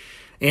today.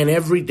 And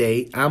every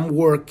day I'm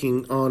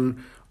working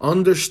on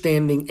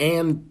understanding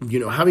and,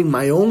 having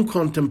my own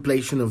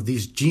contemplation of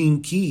these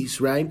gene keys,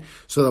 right?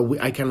 So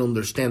that I can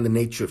understand the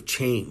nature of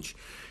change.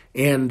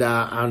 And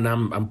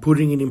I'm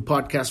putting it in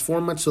podcast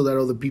format so that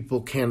other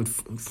people can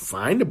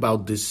find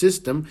about this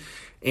system,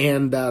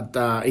 and that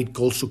it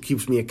also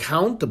keeps me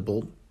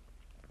accountable.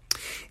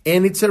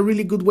 And it's a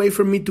really good way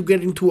for me to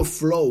get into a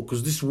flow,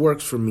 because this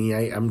works for me.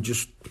 I'm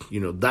just,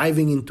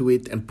 diving into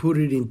it and put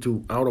it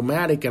into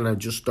automatic, and I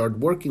just start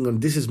working on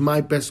this is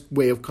my best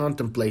way of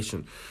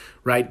contemplation,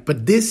 right?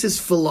 But this is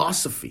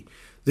philosophy.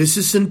 This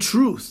isn't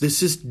truth.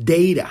 This is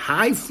data,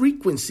 high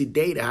frequency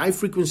data, high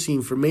frequency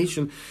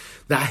information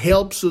that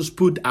helps us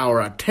put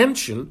our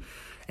attention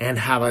and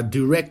have a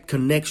direct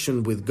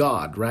connection with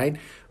God, right?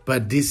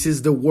 But this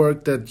is the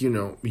work that,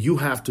 you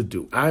have to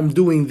do. I'm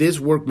doing this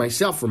work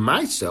myself for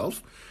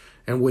myself.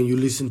 And when you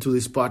listen to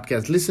this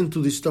podcast, listen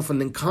to this stuff and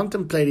then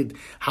contemplate it.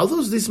 How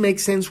does this make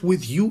sense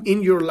with you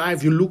in your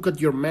life? You look at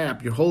your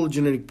map, your whole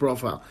genetic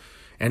profile,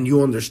 and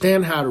you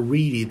understand how to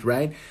read it,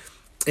 right?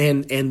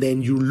 And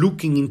then you're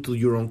looking into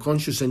your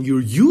unconscious and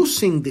you're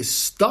using this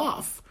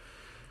stuff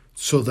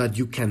so that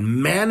you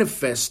can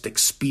manifest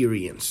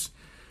experience.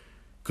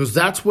 Because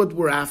that's what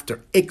we're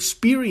after.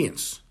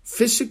 Experience.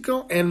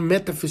 Physical and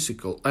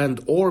metaphysical,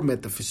 or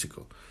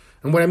metaphysical.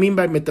 And what I mean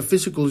by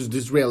metaphysical is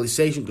this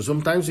realization, because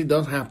sometimes it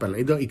does happen.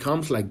 It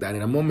comes like that.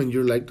 In a moment,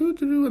 you're like,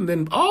 and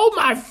then, oh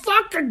my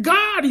fucking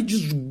God,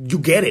 you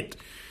get it.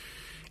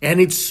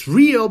 And it's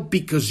real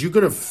because you're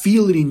going to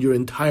feel it in your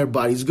entire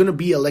body. It's going to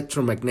be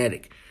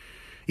electromagnetic.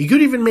 It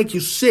could even make you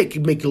sick. It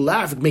could make you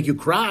laugh. It could make you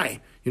cry.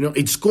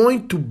 It's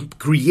going to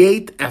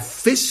create a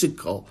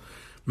physical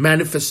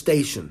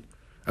manifestation.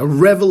 A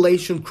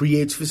revelation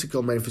creates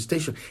physical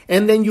manifestation.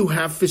 And then you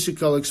have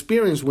physical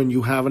experience. When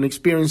you have an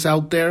experience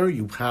out there,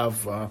 you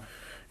have,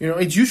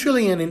 it's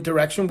usually an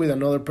interaction with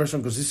another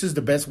person, because this is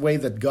the best way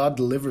that God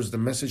delivers the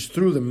message,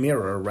 through the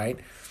mirror, right?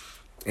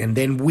 And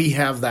then we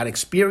have that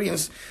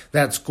experience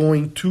that's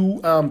going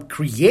to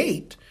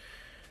create,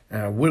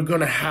 we're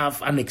going to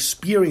have an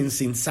experience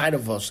inside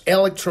of us,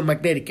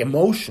 electromagnetic,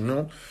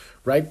 emotional,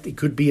 right? It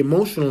could be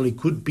emotional, it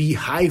could be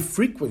high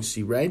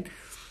frequency, right?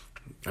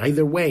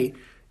 Either way,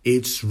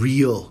 it's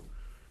real.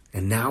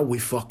 And now we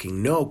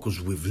fucking know,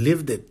 because we've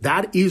lived it.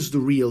 That is the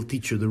real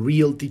teacher. The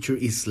real teacher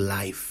is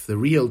life. The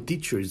real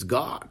teacher is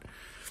God.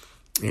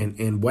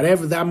 And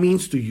whatever that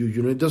means to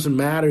you, it doesn't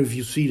matter if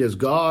you see it as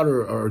God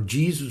or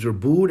Jesus or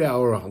Buddha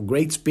or a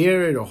Great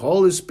Spirit or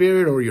Holy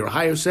Spirit or your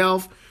higher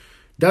self.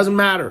 Doesn't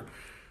matter.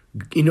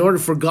 In order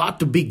for God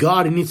to be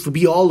God, it needs to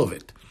be all of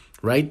it,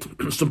 right?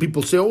 Some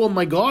people say, oh, well,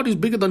 my God is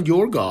bigger than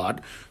your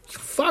God.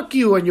 Fuck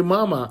you and your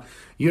mama.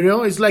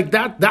 It's like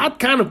that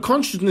kind of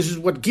consciousness is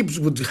what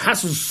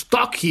has us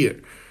stuck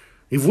here.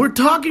 If we're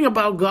talking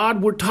about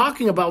God, we're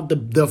talking about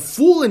the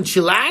full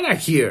enchilada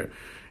here.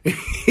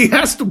 It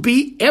has to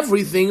be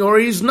everything or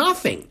it is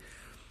nothing.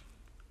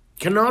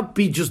 Cannot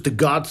be just the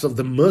gods of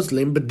the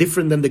Muslim, but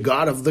different than the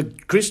God of the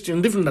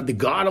Christian, different than the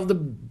God of the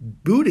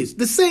Buddhist.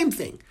 The same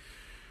thing.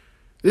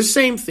 The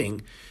same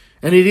thing.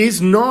 And it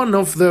is none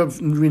of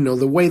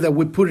the way that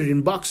we put it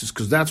in boxes,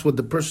 because that's what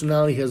the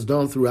personality has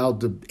done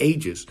throughout the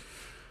ages.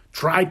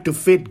 Tried to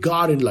fit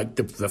God in like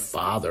the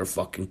father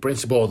fucking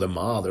principle or the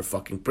mother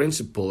fucking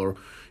principle, or,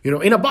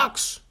 in a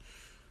box.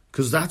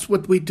 Because that's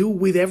what we do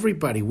with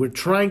everybody. We're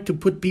trying to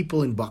put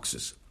people in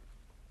boxes.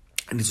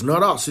 And it's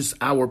not us, it's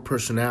our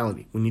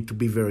personality. We need to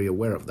be very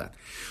aware of that.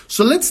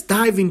 So let's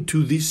dive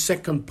into this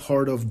second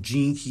part of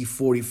Gene Key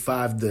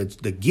 45,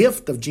 the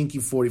gift of Gene Key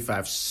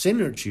 45,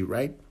 synergy,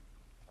 right?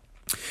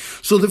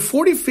 So the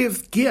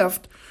 45th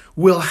gift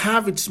will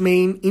have its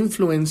main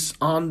influence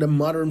on the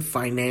modern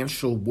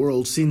financial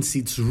world, since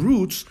its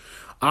roots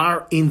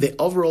are in the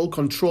overall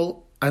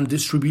control and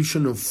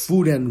distribution of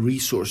food and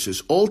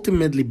resources.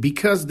 Ultimately,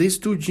 because these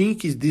two Gene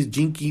Keys, this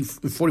Gene Key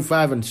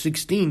 45 and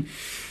 16,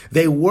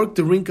 they work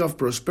the ring of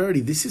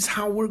prosperity. This is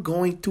how we're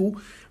going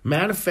to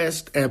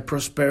manifest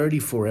prosperity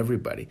for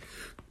everybody.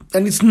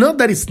 And it's not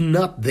that it's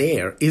not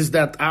there, it's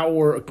that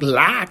our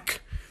lack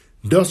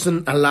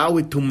doesn't allow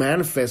it to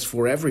manifest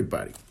for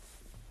everybody.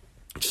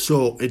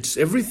 So it's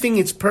everything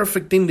is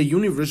perfect in the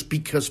universe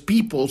because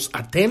people's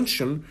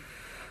attention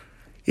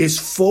is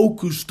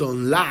focused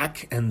on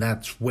lack, and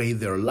that's why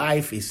their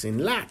life is in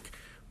lack.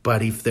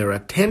 But if their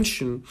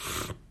attention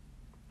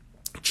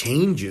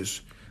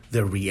changes,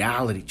 their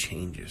reality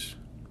changes.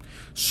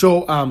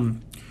 So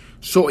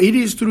it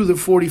is through the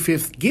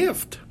 45th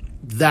gift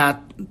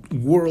that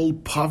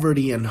world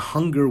poverty and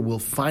hunger will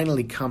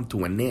finally come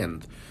to an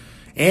end.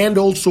 And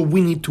also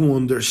we need to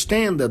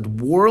understand that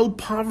world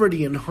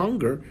poverty and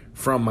hunger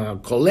from a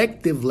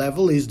collective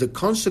level is the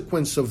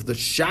consequence of the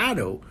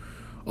shadow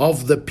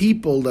of the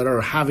people that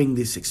are having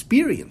this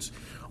experience.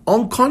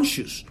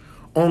 Unconscious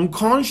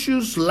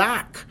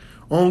lack,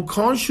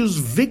 unconscious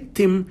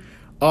victimhood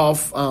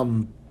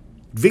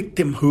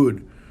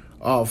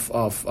of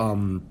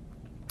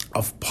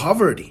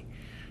poverty,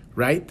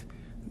 right?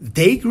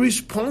 Take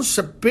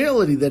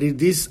responsibility that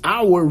it is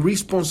our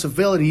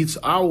responsibility, it's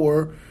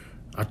our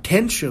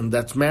attention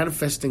that's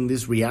manifesting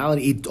this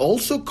reality. It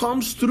also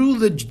comes through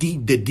the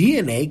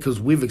DNA, because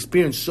we've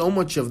experienced so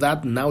much of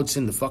that and now it's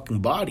in the fucking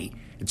body.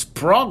 It's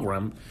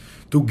programmed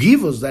to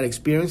give us that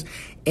experience,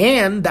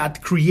 and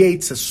that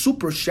creates a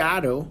super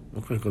shadow,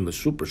 the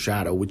super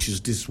shadow, which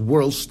is this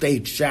world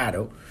stage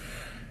shadow,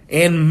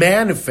 and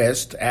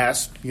manifest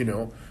as,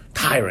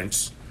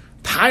 tyrants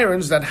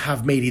that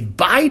have made it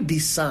by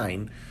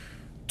design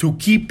to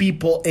keep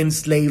people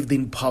enslaved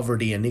in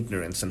poverty and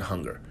ignorance and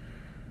hunger.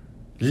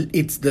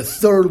 It's the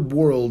third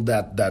world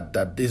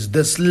that is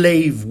the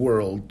slave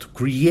world to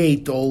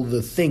create all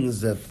the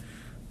things that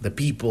the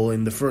people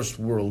in the first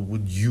world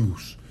would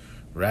use,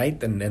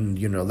 right? And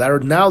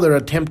they're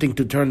attempting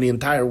to turn the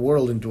entire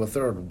world into a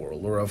third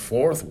world or a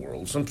fourth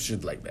world, some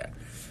shit like that.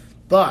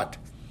 But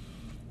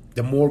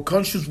the more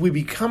conscious we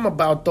become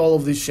about all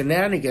of these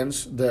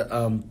shenanigans,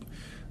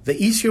 the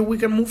easier we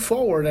can move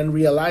forward and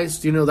realize,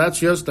 that's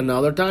just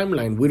another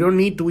timeline. We don't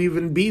need to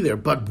even be there.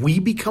 But we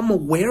become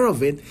aware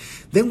of it,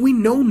 then we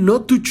know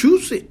not to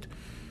choose it.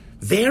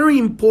 Very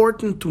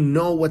important to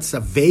know what's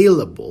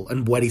available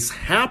and what is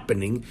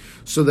happening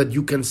so that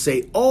you can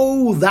say,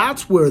 oh,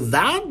 that's where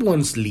that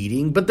one's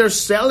leading, but they're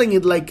selling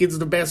it like it's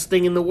the best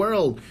thing in the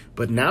world.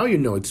 But now you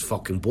know it's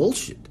fucking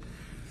bullshit.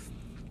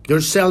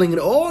 They're selling it,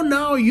 oh,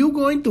 now you're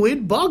going to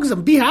eat bugs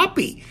and be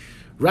happy.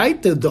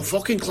 Right? The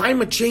fucking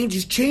climate change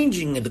is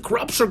changing and the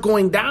crops are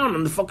going down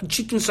and the fucking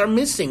chickens are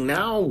missing.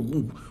 Now,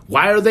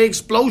 why are there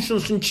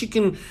explosions in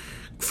chicken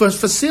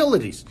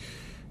facilities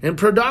and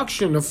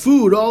production of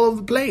food all over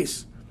the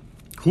place?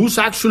 Who's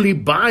actually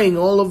buying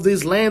all of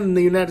this land in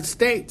the United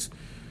States?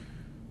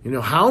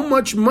 How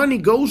much money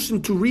goes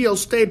into real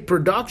estate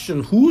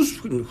production?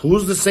 Who's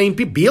the same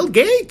people? Bill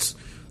Gates.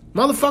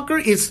 Motherfucker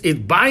is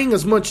buying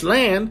as much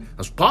land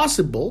as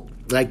possible,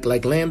 like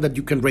land that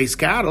you can raise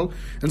cattle,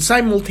 and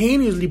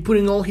simultaneously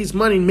putting all his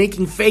money in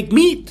making fake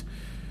meat.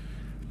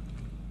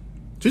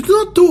 So it's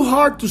not too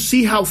hard to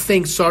see how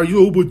things are.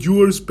 But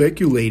you are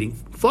speculating.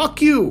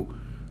 Fuck you.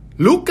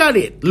 Look at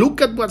it.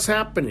 Look at what's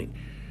happening.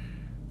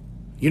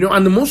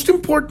 And the most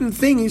important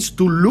thing is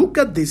to look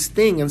at this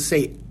thing and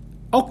say,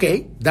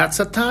 okay, that's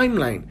a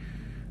timeline.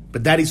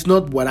 But that is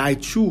not what I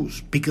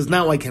choose, because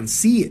now I can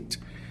see it.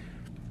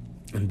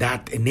 And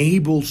that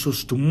enables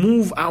us to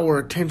move our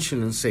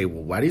attention and say,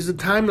 well, what is the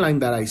timeline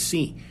that I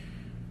see?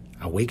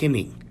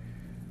 Awakening.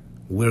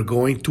 We're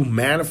going to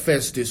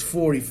manifest this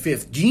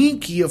 45th Gene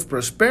Key of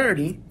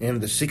prosperity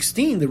and the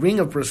 16, the ring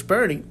of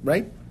prosperity,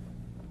 right?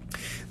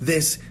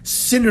 This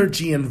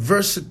synergy and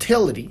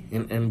versatility.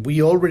 And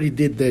we already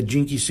did the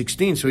Gene Key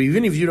 16. So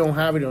even if you don't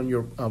have it on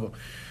your...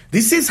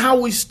 this is how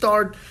we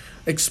start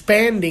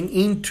expanding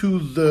into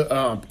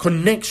the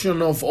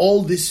connection of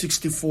all these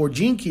 64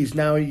 Gene Keys.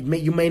 Now,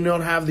 you may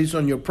not have this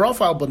on your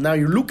profile, but now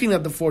you're looking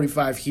at the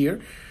 45 here.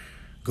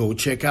 Go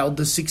check out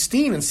the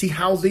 16 and see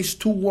how these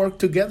two work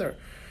together.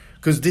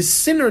 Because this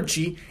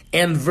synergy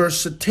and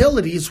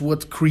versatility is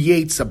what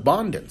creates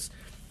abundance.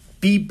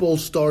 People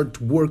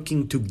start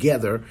working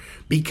together,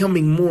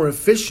 becoming more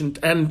efficient,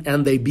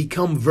 and they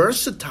become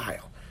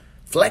versatile.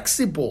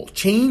 Flexible,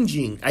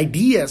 changing,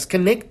 ideas,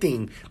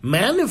 connecting,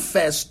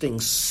 manifesting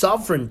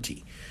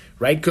sovereignty,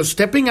 right? Because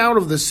stepping out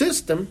of the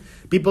system,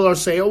 people are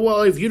saying, oh,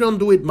 well, if you don't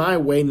do it my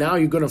way, now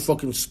you're going to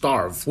fucking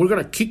starve. We're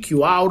going to kick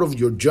you out of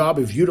your job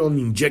if you don't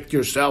inject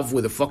yourself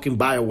with a fucking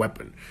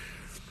bioweapon.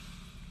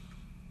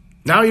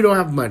 Now you don't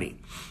have money.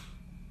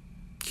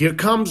 here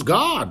comes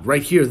God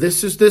right here.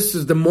 This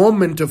is the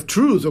moment of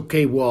truth.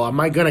 Okay, well, am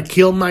I going to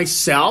kill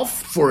myself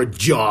for a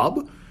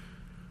job?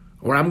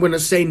 Or I'm going to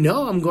say,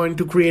 no, I'm going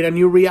to create a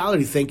new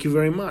reality. Thank you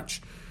very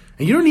much.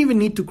 And you don't even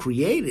need to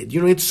create it.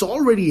 It's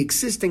already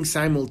existing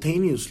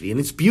simultaneously. And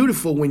it's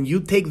beautiful when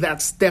you take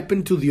that step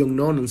into the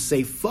unknown and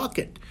say, fuck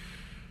it.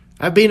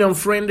 I've been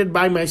unfriended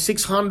by my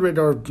 600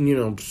 or,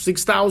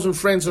 6,000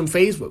 friends on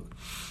Facebook.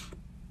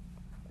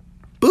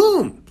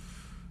 Boom.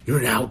 You're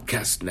an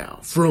outcast now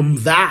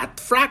from that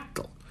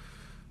fractal.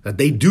 That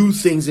they do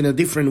things in a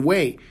different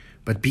way.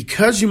 But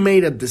because you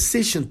made a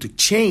decision to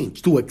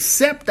change, to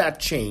accept that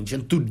change,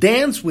 and to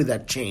dance with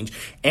that change,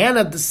 and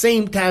at the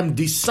same time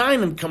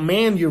design and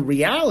command your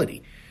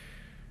reality,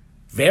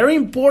 very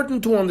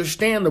important to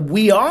understand that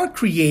we are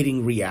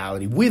creating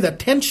reality with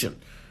attention.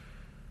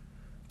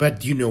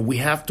 But, we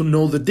have to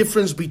know the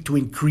difference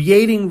between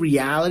creating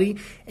reality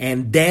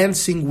and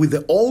dancing with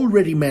the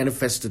already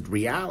manifested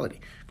reality.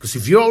 Because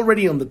if you're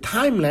already on the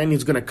timeline,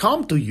 it's going to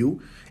come to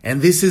you,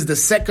 and this is the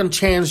second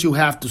chance you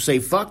have to say,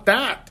 fuck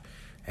that.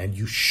 And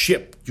you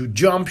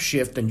jump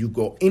shift, and you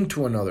go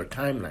into another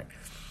timeline.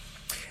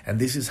 And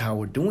this is how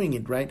we're doing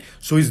it, right?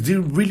 So it's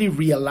really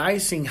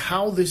realizing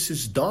how this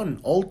is done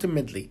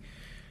ultimately.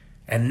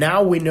 And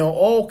now we know,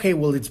 okay,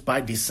 well, it's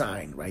by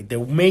design, right?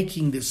 They're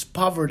making this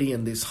poverty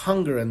and this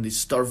hunger and this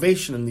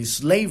starvation and this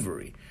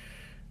slavery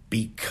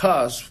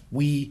because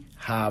we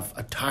have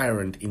a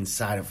tyrant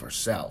inside of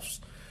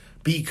ourselves.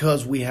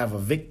 Because we have a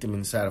victim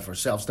inside of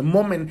ourselves. The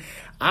moment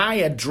I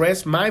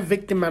address my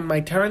victim and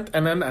my tyrant,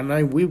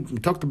 we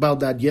talked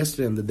about that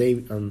yesterday on the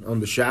day on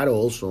the shadow,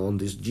 also on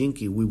this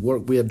Jinky.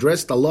 We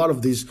addressed a lot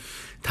of this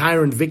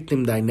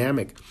tyrant-victim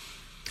dynamic.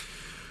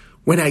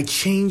 When I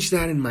change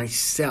that in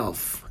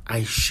myself,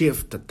 I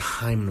shift the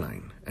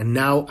timeline. And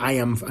now I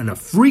am on a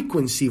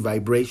frequency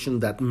vibration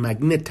that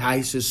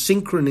magnetizes,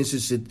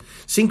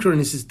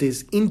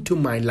 synchronicities into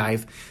my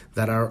life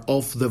that are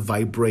of the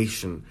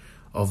vibration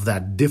of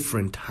that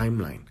different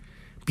timeline.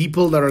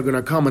 People that are going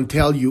to come and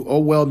tell you, oh,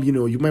 well,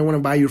 you might want to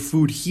buy your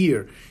food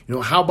here.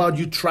 How about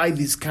you try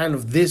this kind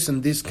of this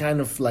and this kind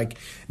of like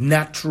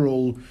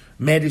natural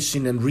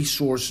medicine and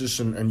resources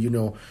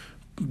and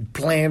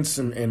plants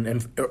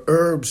and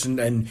herbs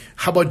and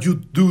how about you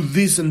do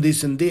this and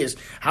this and this?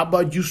 How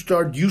about you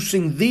start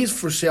using this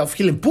for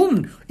self-healing?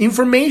 Boom!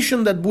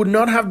 Information that would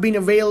not have been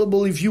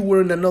available if you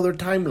were in another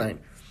timeline.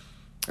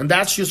 And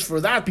that's just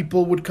for that.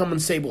 People would come and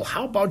say, well,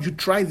 how about you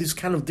try this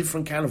kind of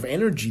different kind of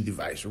energy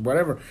device or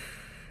whatever.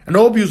 And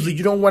obviously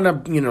you don't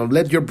want to,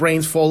 let your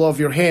brains fall off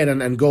your head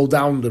and go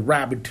down the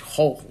rabbit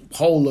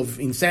hole of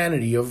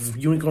insanity, of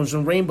unicorns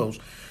and rainbows.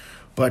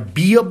 But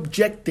be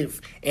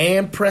objective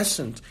and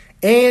present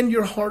and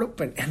your heart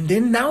open. And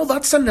then now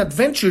that's an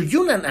adventure,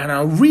 and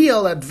a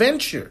real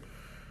adventure.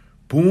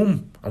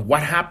 Boom. And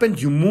what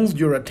happened? You moved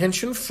your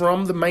attention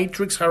from the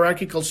matrix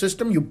hierarchical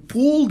system. You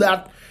pulled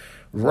that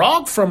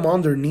rock from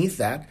underneath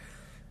that,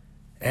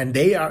 and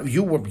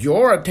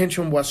your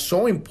attention was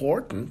so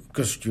important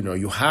because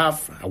you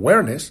have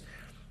awareness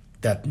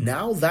that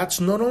now that's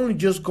not only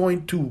just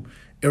going to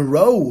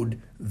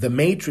erode the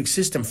matrix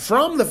system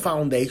from the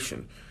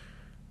foundation,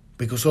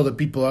 because other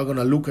people are going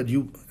to look at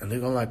you and they're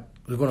going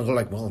to go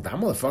like, well, that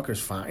motherfucker's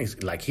fine,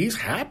 like he's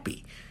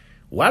happy.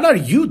 What are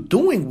you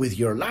doing with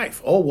your life?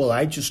 Oh, well,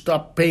 I just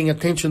stopped paying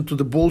attention to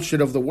the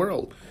bullshit of the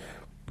world.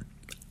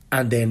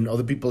 And then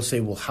other people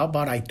say, well, how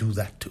about I do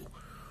that too?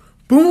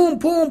 Boom,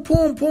 boom,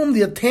 boom, boom.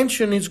 The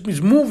attention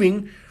is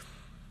moving.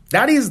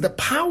 That is the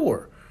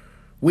power.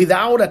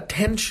 Without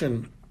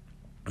attention,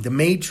 the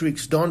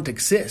matrix don't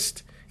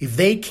exist. If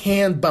they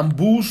can't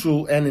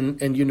bamboozle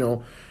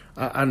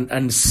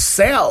and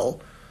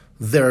sell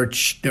their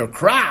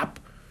crap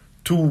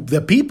to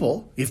the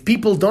people, if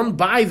people don't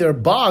buy their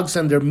bugs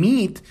and their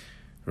meat,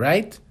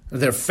 right,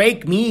 their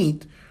fake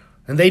meat,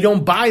 and they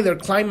don't buy their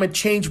climate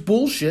change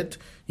bullshit,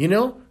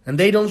 and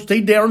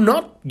they are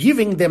not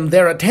giving them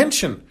their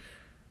attention,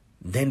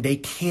 then they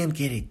can't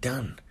get it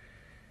done.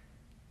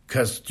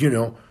 Because,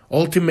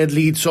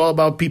 ultimately it's all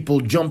about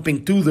people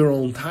jumping to their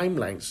own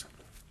timelines.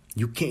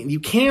 You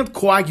can't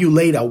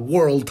coagulate a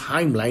world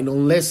timeline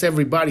unless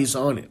everybody's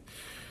on it.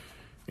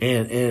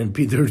 And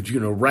Peter,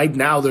 right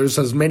now there's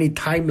as many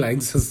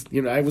timelines as,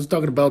 I was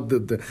talking about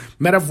the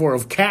metaphor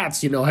of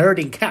cats,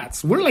 herding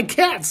cats. We're like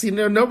cats,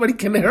 nobody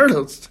can hurt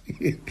us.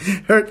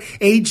 Herd,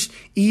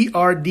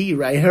 H-E-R-D,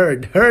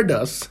 right? Herd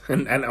us,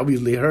 and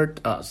obviously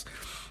hurt us.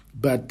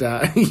 But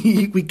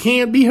we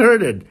can't be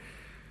herded.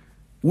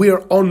 We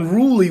are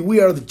unruly. We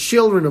are the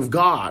children of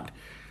God.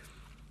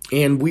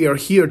 And we are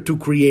here to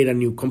create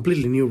a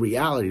completely new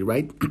reality,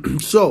 right?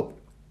 So,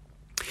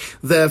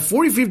 the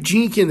 45th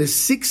Jinky and the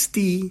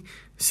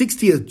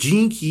 60th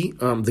Jinky,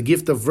 the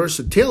gift of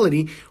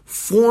versatility,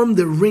 form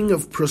the ring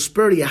of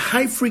prosperity, a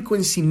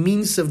high-frequency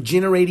means of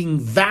generating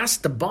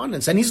vast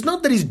abundance. And it's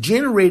not that it's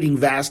generating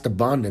vast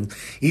abundance.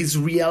 It's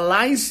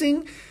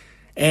realizing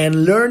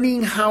and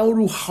learning how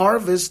to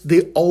harvest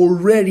the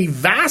already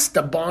vast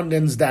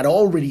abundance that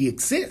already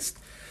exists.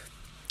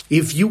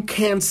 if you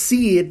can't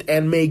see it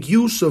and make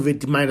use of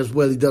it, might as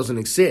well it doesn't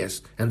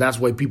exist. And that's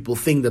why people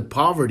think that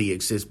poverty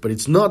exists. But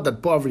it's not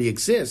that poverty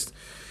exists.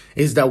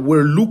 It's that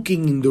we're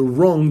looking in the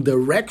wrong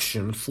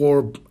direction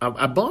for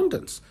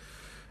abundance.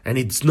 And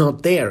it's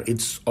not there.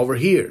 It's over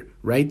here,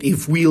 right?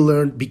 If we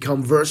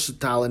become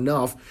versatile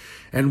enough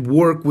and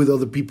work with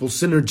other people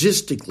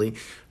synergistically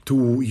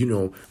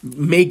to,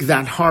 make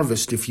that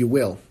harvest, if you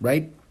will,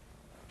 right?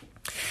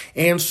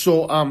 And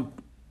so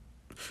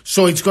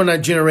it's going to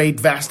generate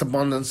vast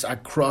abundance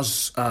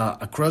across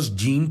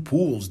gene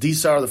pools.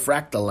 These are the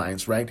fractal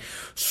lines, right?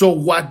 So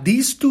what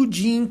these two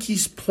gene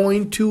keys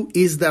point to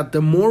is that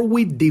the more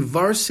we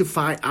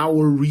diversify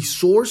our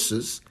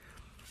resources,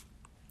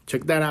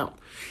 check that out,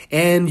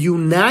 and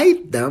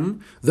unite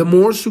them, the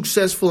more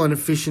successful and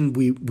efficient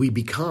we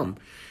become.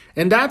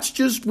 And that's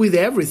just with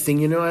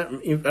everything. I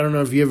don't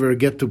know if you ever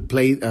get to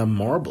play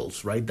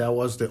marbles, right? That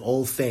was the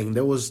old thing.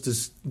 There was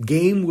this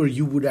game where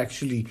you would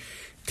actually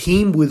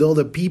team with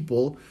other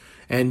people,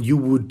 and you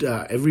would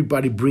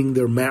everybody bring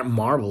their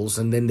marbles,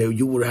 and then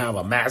you would have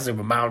a massive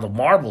amount of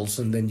marbles,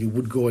 and then you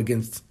would go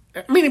against.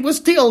 I mean, it was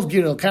still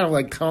kind of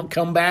like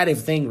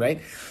combative thing,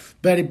 right?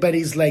 But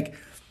it's like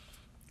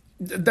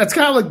that's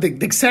kind of like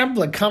the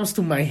example that comes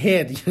to my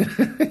head.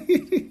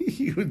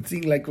 You would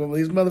think like, well,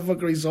 this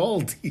motherfucker is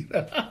old.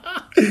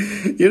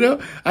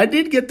 I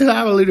did get to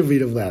have a little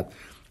bit of that,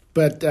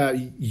 but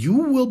you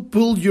will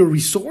pull your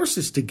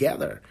resources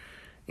together,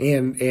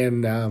 and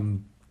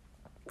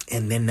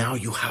then now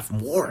you have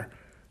more.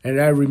 And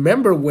I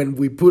remember when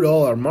we put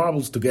all our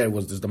marbles together, it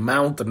was just a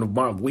mountain of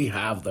marbles. We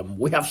have them.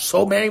 We have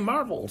so many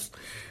marbles,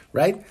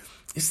 right?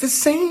 It's the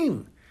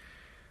same.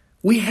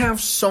 We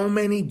have so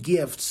many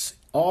gifts,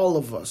 all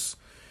of us.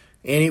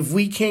 And if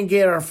we can't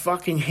get our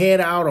fucking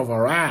head out of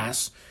our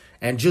ass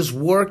and just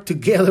work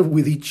together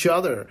with each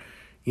other,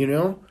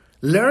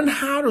 learn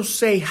how to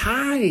say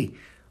hi,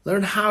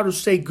 learn how to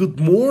say good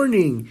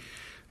morning,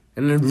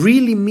 and then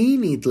really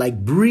mean it,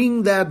 like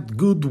bring that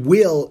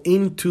goodwill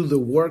into the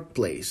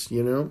workplace,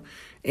 and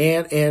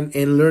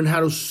learn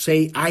how to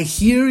say, I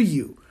hear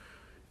you,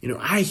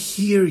 I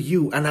hear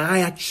you, and I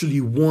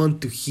actually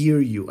want to hear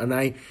you,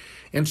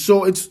 and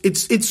so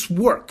it's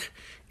work.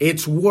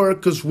 It's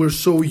work because we're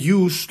so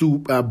used to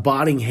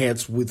butting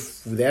heads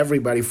with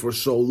everybody for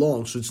so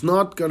long. So it's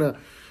not gonna.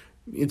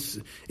 This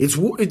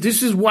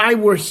is why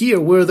we're here.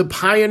 We're the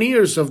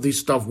pioneers of this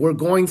stuff. We're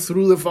going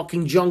through the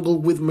fucking jungle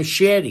with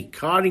machete,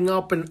 cutting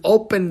up and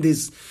open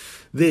this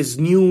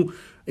new,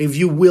 if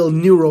you will,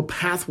 neural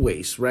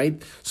pathways,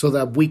 right? So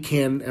that we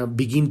can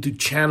begin to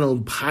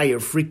channel higher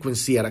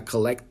frequency at a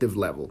collective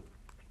level.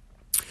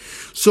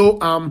 So,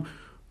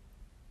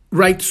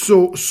 right.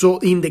 So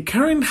in the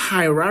current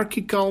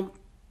hierarchical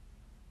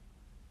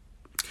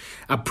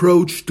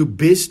approach to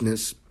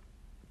business,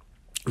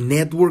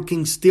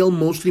 networking still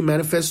mostly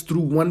manifests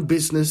through one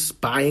business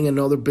buying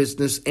another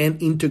business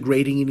and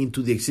integrating it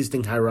into the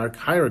existing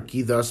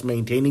hierarchy, thus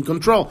maintaining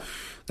control.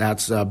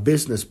 That's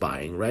business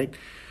buying, right?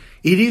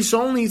 It is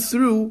only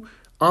through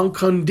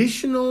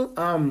unconditional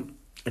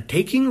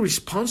taking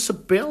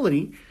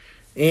responsibility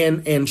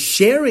and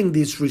sharing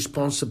this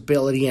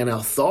responsibility and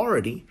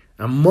authority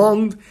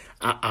among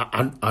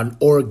an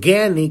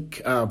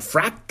organic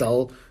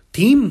fractal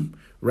team,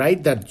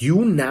 right? That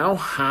you now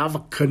have a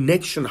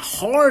connection,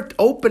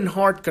 open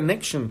heart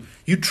connection.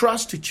 You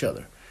trust each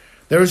other.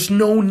 There is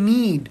no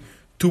need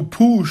to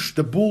push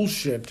the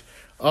bullshit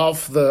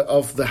of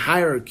the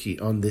hierarchy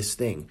on this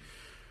thing,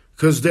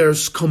 because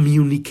there's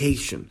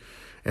communication,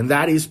 and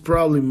that is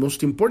probably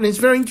most important. It's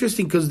very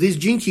interesting because this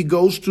gene key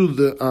goes to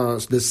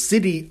the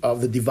city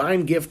of the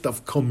divine gift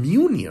of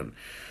communion,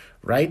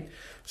 right?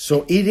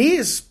 So it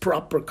is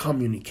proper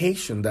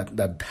communication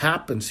that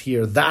happens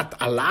here that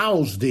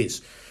allows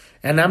this.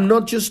 And I'm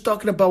not just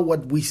talking about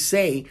what we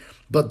say,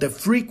 but the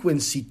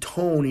frequency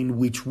tone in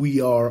which we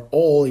are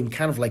all in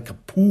kind of like a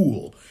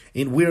pool.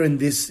 And we're in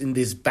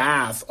this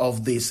bath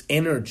of this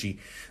energy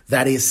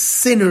that is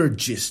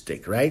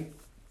synergistic, right?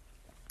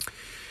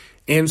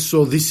 And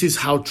so this is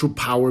how true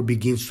power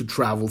begins to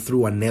travel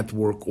through a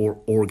network or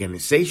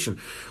organization.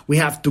 We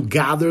have to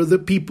gather the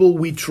people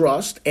we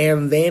trust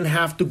and then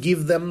have to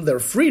give them their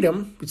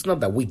freedom. It's not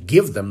that we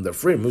give them their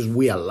freedom, it's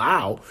we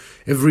allow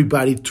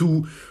everybody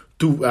to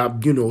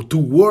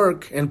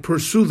work and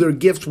pursue their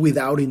gifts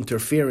without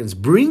interference,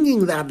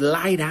 bringing that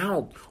light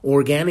out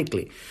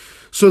organically.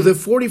 So the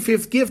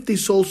 45th gift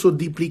is also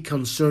deeply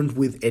concerned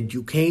with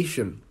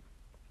education.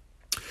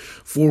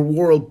 For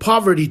world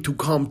poverty to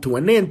come to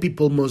an end,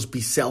 people must be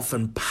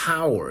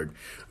self-empowered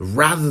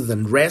rather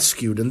than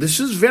rescued. And this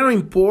is very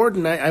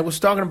important. I was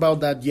talking about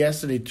that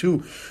yesterday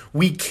too.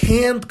 We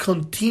can't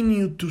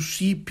continue to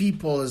see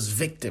people as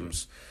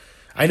victims.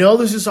 I know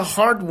this is a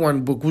hard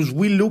one because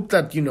we looked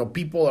at,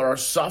 people that are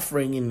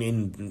suffering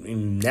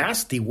in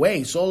nasty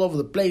ways all over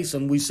the place,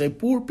 and we say,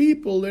 poor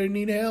people, they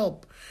need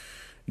help.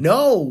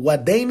 No,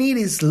 what they need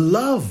is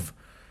love.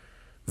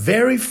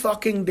 Very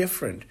fucking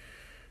different.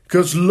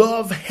 Because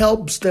love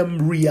helps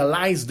them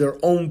realize their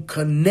own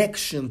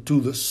connection to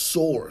the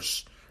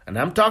source. And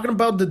I'm talking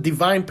about the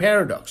divine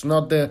paradox,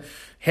 not the,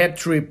 head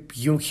trip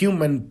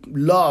human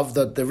love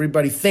that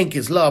everybody think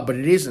is love, but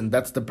it isn't.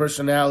 That's the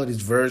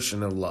personality's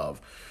version of love.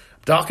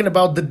 I'm talking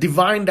about the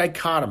divine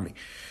dichotomy.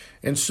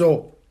 And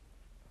so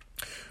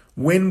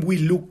when we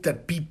looked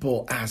at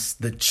people as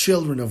the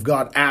children of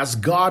God, as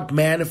God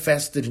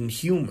manifested in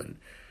human,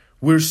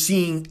 we're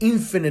seeing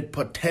infinite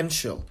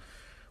potential.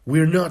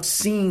 We're not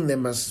seeing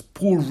them as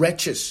poor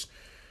wretches.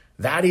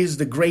 That is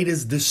the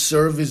greatest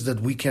disservice that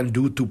we can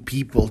do to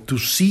people, to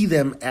see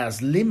them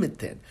as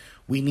limited.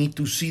 We need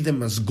to see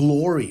them as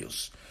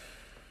glorious.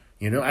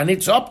 And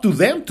it's up to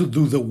them to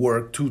do the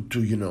work, to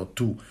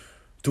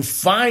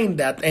find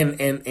that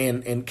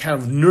and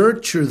kind of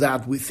nurture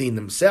that within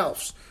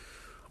themselves.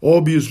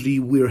 Obviously,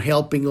 we're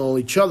helping all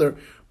each other,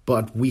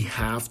 but we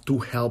have to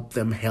help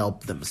them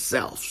help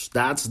themselves.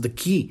 That's the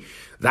key.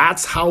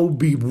 That's how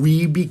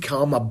we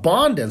become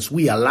abundance.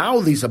 We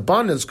allow this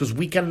abundance because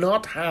we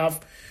cannot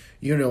have,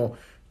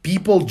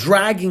 people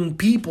dragging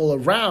people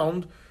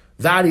around.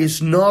 That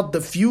is not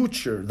the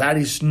future. That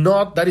is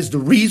the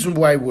reason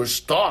why we're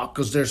stuck,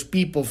 because there's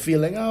people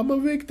feeling, I'm a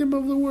victim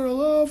of the world.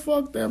 Oh,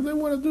 fuck them. They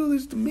want to do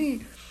this to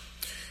me.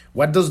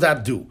 What does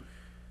that do?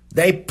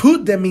 They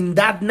put them in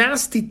that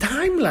nasty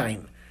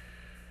timeline,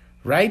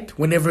 right?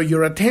 Whenever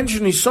your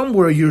attention is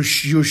somewhere, you're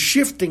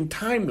shifting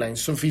timelines.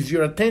 So if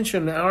your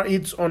attention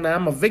it's on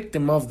I'm a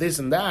victim of this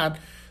and that,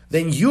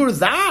 then you're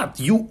that.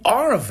 You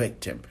are a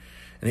victim.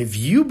 And if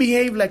you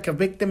behave like a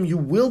victim, you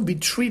will be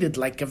treated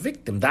like a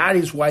victim. That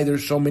is why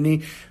there's so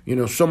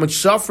much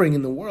suffering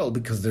in the world,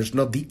 because there's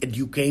not the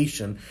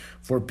education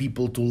for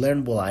people to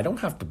learn, well, I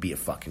don't have to be a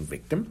fucking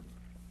victim,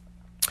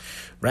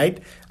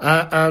 right?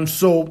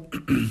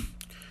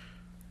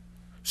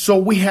 So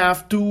we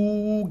have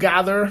to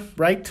gather,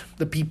 right,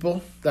 the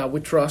people that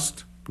we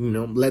trust,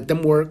 let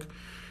them work.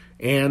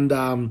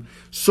 And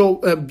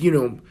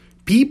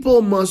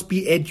people must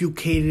be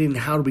educated in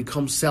how to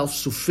become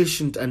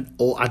self-sufficient and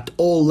at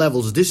all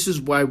levels. This is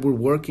why we're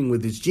working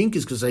with these Gene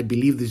Keys, because I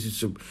believe this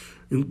is a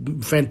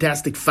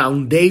fantastic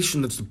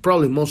foundation. That's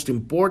probably the most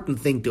important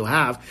thing to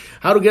have.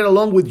 How to get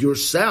along with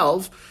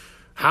yourself,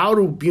 how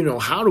to get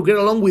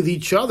along with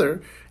each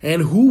other,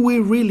 and who we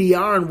really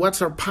are and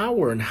what's our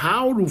power and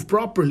how to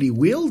properly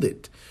wield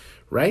it,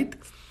 right?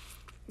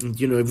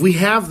 If we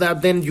have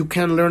that, then you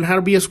can learn how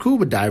to be a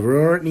scuba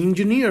diver or an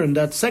engineer, and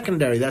that's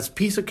secondary. That's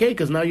piece of cake,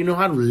 because now you know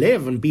how to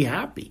live and be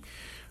happy,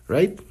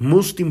 right?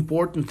 Most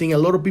important thing, a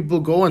lot of people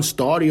go and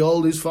study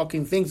all these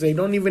fucking things. They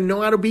don't even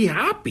know how to be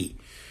happy.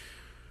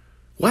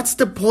 What's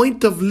the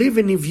point of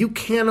living if you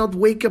cannot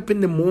wake up in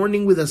the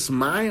morning with a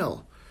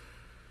smile?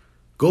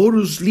 Go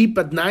to sleep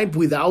at night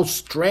without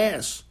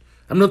stress.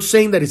 I'm not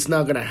saying that it's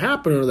not going to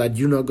happen or that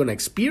you're not going to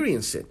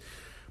experience it,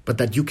 but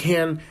that you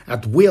can,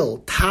 at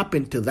will, tap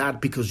into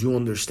that because you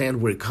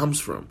understand where it comes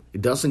from.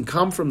 It doesn't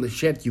come from the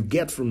shit you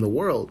get from the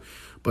world,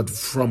 but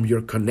from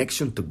your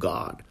connection to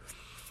God.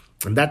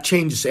 And that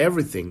changes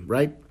everything,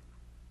 right?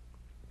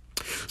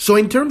 So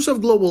in terms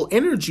of global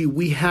energy,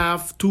 we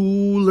have to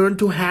learn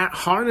to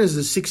harness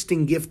the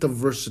 16th gift of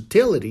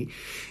versatility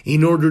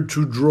in order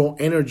to draw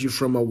energy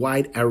from a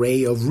wide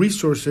array of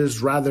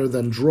resources rather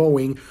than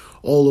drawing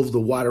all of the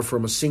water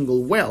from a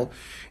single well.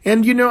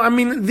 And,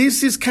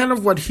 this is kind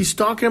of what he's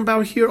talking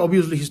about here.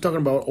 Obviously, he's talking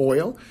about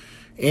oil.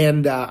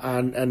 And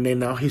then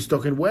now he's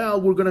talking,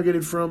 well, we're going to get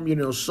it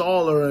from,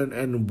 solar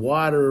and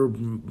water,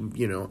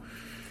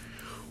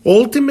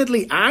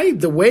 Ultimately,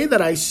 the way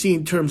that I see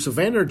in terms of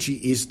energy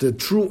is the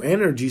true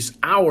energy is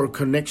our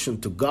connection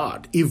to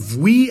God. If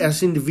we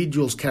as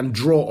individuals can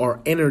draw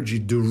our energy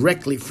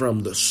directly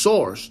from the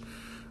source,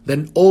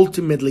 then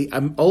ultimately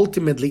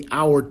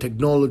our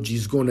technology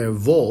is going to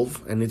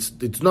evolve, and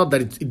it's not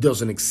that it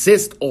doesn't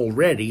exist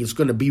already. It's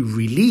going to be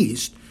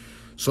released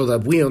so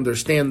that we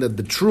understand that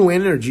the true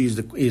energy is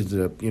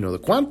the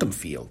quantum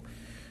field.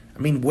 I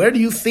mean, where do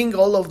you think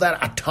all of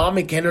that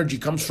atomic energy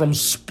comes from?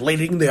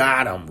 Splitting the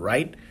atom,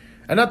 right?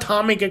 An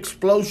atomic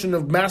explosion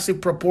of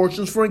massive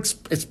proportions for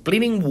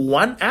splitting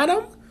one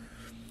atom?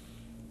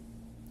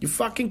 You're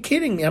fucking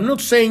kidding me. I'm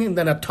not saying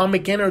that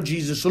atomic energy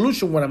is a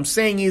solution. What I'm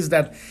saying is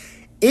that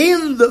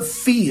in the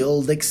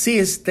field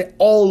exists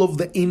all of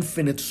the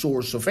infinite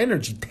source of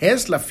energy.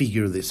 Tesla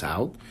figured this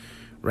out,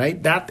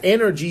 right? That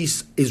energy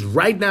is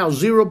right now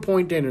 0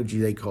 point energy,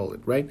 they call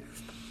it, right?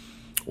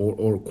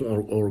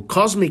 Or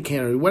cosmic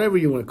energy, whatever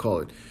you want to call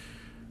it.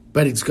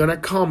 But it's going to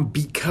come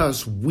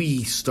because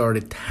we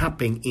started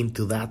tapping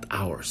into that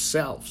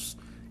ourselves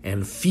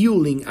and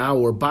fueling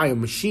our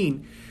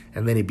biomachine,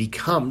 and then it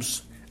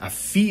becomes a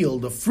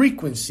field of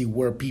frequency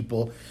where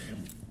people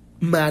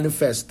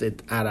manifest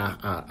it at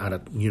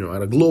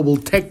a global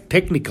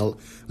technical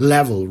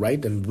level,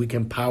 right? And we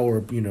can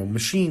power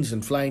machines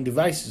and flying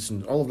devices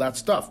and all of that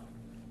stuff.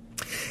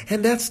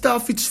 And that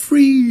stuff, it's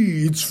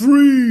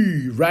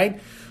free, right?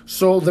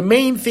 So the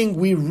main thing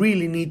we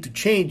really need to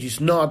change is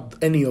not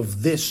any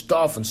of this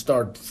stuff and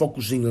start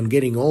focusing on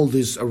getting all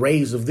these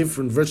arrays of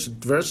different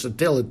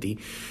versatility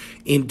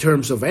in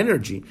terms of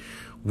energy.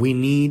 We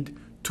need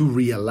to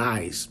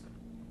realize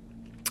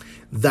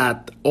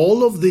that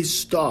all of this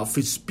stuff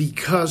is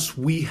because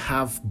we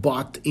have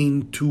bought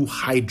into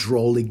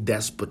hydraulic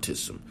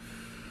despotism.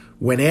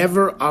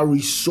 Whenever our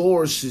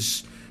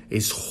resources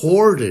is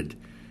hoarded,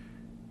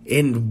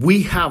 and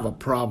we have a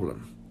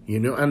problem,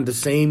 and the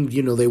same,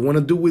 they want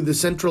to do with the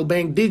central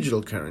bank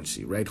digital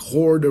currency, right?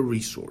 Hoard a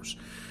resource.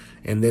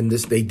 And then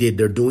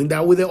they're doing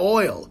that with the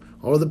oil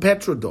or the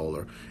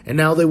petrodollar. And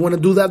now they want to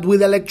do that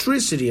with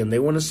electricity. And they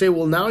want to say,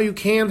 well, now you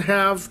can't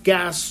have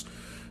gas,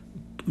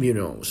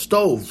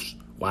 stoves.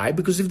 Why?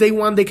 Because if they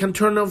want, they can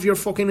turn off your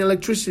fucking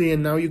electricity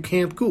and now you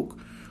can't cook.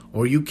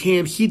 Or you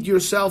can't heat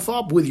yourself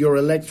up with your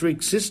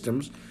electric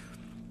systems.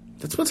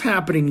 That's what's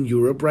happening in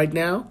Europe right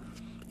now.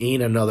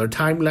 In another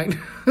timeline.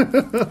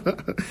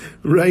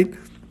 Right?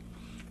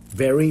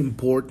 Very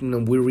important,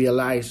 and we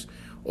realize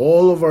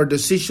all of our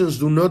decisions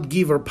do not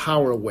give our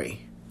power away.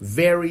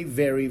 Very,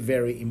 very,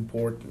 very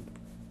important.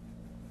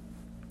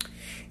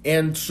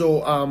 And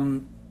so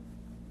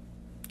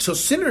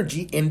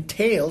synergy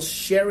entails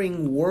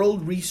sharing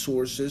world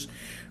resources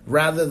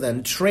rather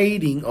than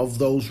trading of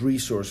those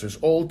resources.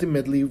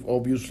 Ultimately,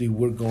 obviously,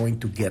 we're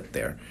going to get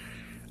there.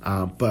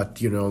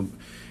 But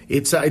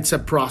it's a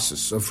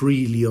process of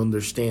really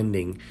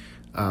understanding.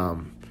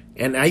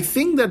 And I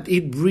think that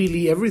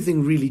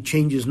everything really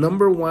changes.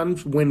 Number one,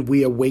 when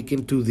we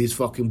awaken to this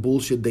fucking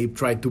bullshit they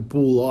tried to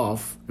pull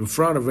off in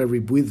front of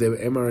with the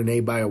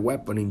mRNA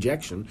bioweapon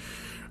injection,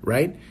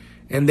 right?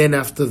 And then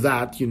after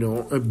that,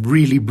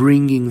 really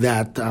bringing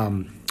that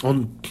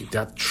on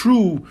that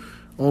true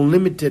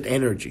unlimited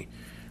energy.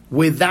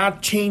 With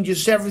that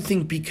changes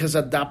everything, because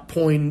at that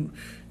point,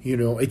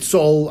 it's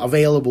all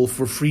available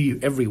for free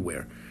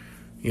everywhere.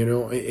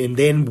 And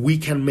then we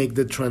can make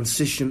the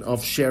transition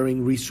of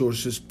sharing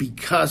resources,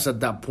 because at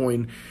that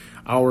point,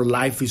 our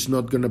life is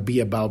not going to be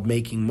about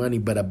making money,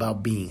 but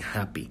about being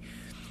happy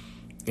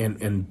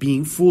and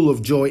being full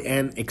of joy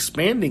and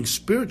expanding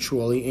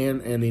spiritually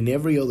and in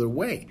every other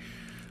way.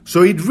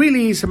 So it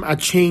really is a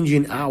change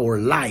in our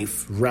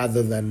life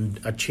rather than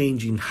a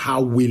change in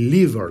how we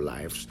live our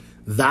lives.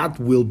 What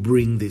will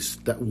bring this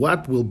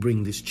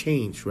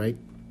change, right?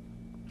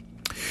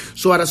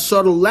 So at a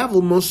subtle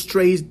level, most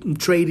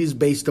trade is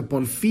based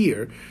upon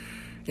fear.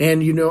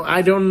 And,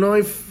 I don't know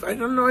if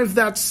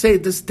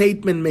the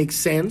statement makes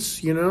sense,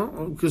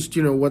 because,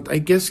 what I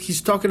guess he's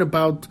talking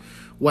about,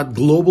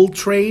 global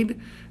trade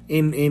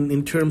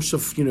in terms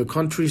of,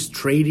 countries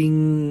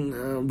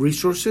trading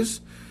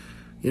resources,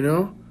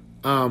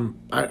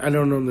 I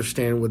don't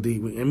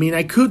understand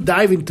I could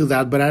dive into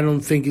that, but I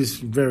don't think it's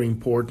very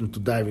important to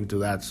dive into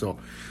that. So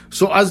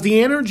as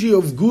the energy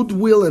of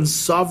goodwill and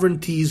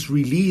sovereignty is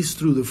released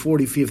through the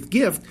 45th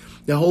gift,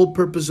 the whole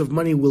purpose of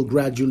money will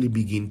gradually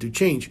begin to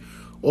change.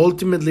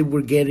 Ultimately,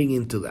 we're getting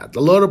into that. A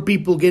lot of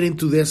people get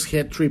into this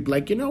head trip,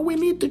 we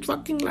need to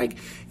fucking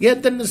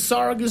get the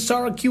Nasara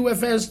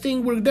QFS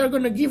thing where they're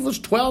going to give us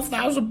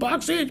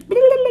 $12,000 each.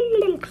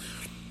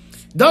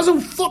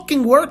 Doesn't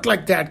fucking work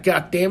like that,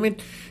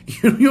 goddammit.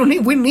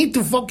 We need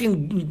to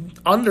fucking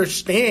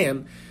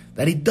understand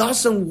that it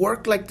doesn't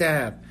work like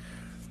that.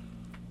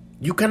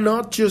 You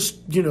cannot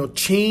just,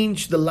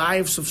 change the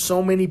lives of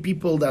so many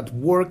people that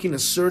work in a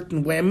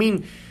certain way.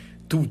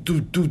 To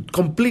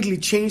completely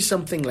change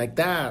something like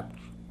that,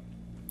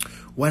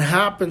 what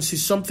happens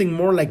is something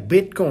more like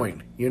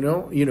Bitcoin,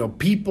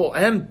 people,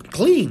 and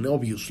clean,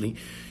 obviously,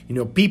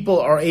 people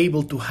are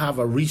able to have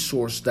a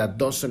resource that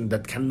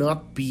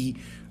cannot be,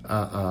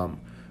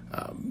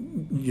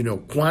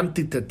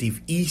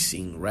 quantitative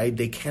easing, right?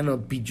 They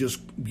cannot be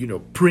just,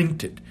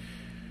 printed.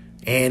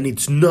 And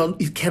it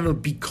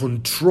cannot be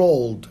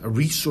controlled, a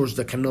resource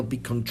that cannot be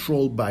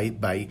controlled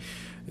by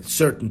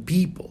certain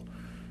people.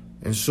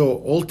 And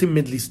so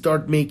ultimately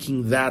start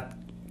making that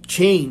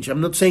change.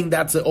 I'm not saying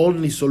that's the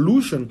only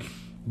solution,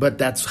 but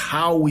that's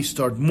how we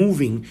start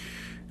moving.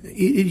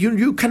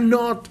 You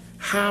cannot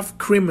have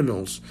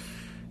criminals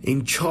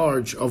in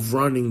charge of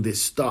running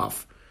this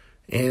stuff.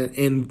 And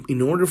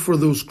in order for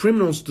those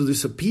criminals to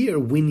disappear,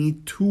 we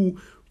need to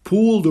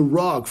pull the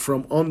rug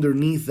from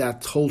underneath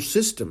that whole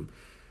system.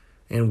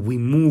 And we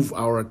move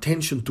our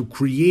attention to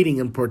creating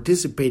and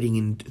participating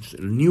in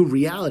a new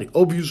reality.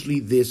 Obviously,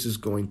 this is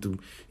going to,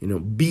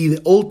 be the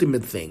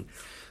ultimate thing.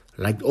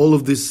 Like all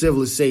of these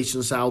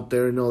civilizations out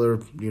there in other,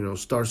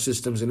 star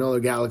systems and other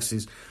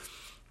galaxies,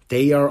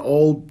 they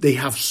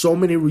have so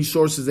many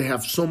resources, they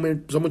have so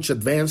much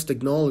advanced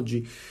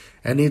technology,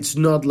 and it's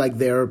not like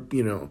they're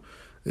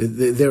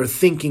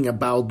thinking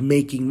about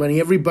making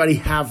money. Everybody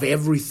have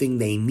everything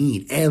they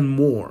need and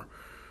more.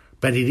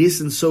 But it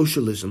isn't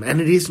socialism,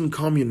 and it isn't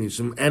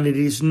communism, and it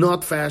is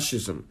not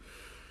fascism.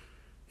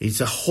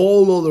 It's a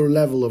whole other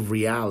level of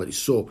reality.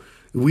 So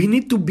we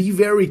need to be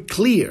very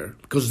clear,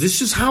 because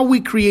this is how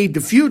we create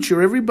the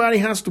future. Everybody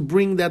has to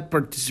bring that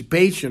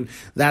participation,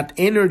 that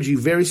energy,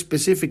 very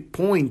specific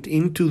point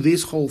into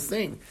this whole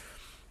thing,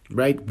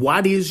 right?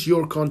 What is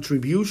your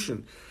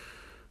contribution?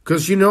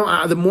 Because,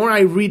 the more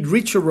I read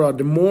Richard Rudd,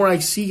 the more I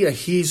see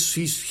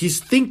he's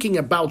thinking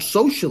about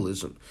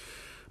socialism.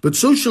 But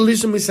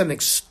socialism is an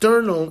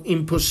external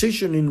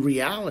imposition in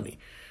reality.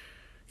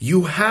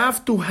 You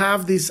have to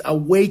have this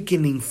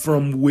awakening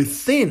from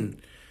within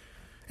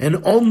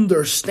and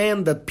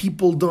understand that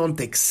people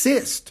don't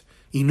exist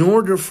in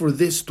order for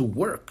this to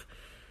work.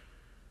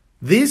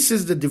 This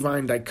is the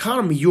divine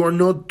dichotomy. You are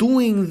not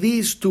doing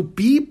this to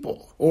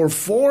people or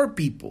for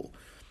people.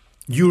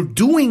 You're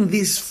doing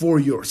this for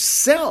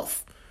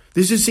yourself.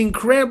 This is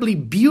incredibly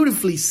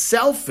beautifully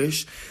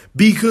selfish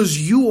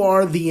because you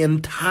are the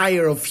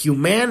entire of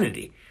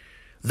humanity.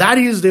 That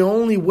is the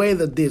only way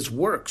that this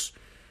works.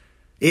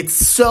 It's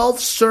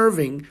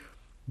self-serving,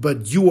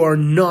 but you are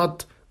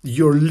not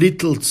your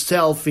little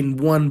self in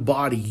one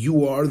body.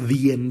 You are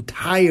the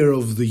entire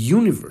of the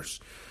universe.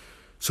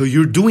 So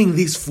you're doing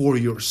this for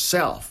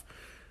yourself,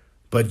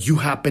 but you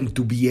happen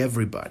to be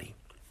everybody.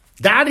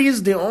 That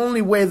is the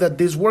only way that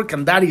this works,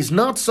 and that is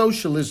not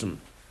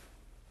socialism.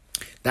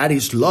 That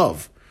is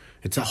love.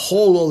 It's a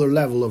whole other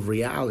level of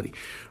reality,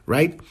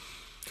 right?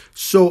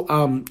 So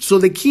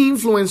the key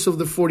influence of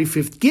the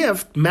 45th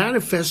gift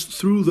manifests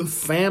through the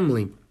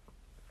family.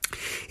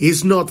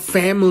 It's not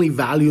family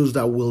values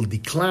that will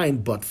decline,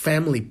 but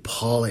family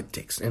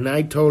politics. And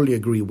I totally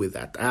agree with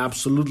that.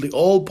 Absolutely.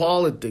 All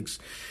politics,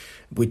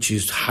 which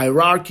is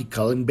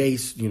hierarchical and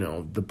based,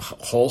 the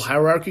whole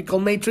hierarchical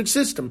matrix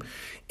system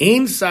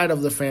inside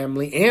of the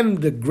family and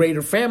the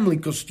greater family,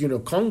 because,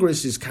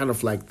 Congress is kind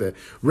of like the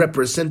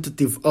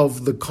representative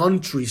of the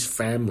country's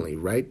family,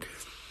 right?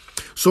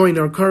 So in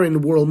our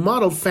current world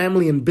model,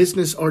 family and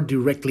business are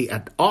directly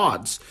at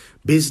odds.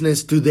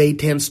 Business today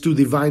tends to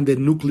divide the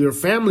nuclear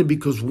family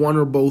because one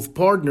or both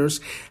partners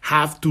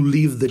have to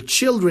leave the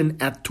children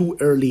at too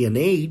early an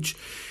age,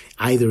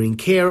 either in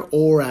care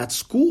or at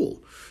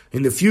school.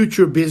 In the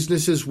future,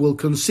 businesses will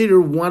consider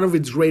one of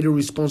its greater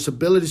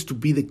responsibilities to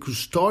be the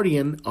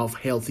custodian of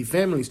healthy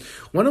families.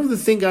 One of the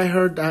things I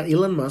heard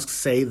Elon Musk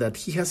say that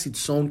he has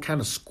its own kind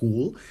of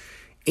school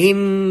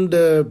in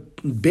the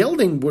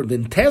building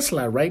in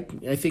Tesla, right?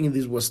 I think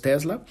this was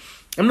Tesla.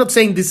 I'm not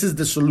saying this is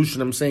the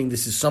solution. I'm saying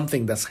this is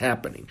something that's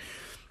happening,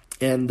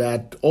 and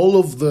that all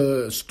of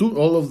the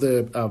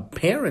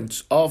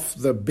parents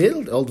of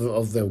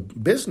the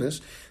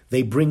business,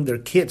 they bring their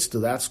kids to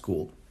that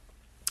school,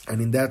 and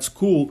in that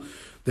school,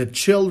 the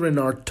children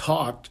are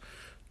taught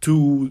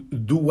to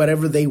do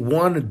whatever they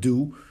want to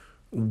do,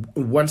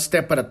 one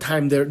step at a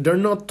time. They're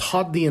not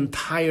taught the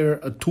entire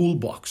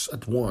toolbox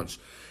at once.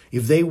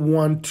 If they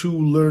want to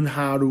learn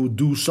how to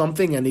do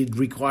something and it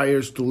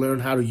requires to learn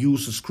how to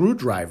use a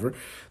screwdriver,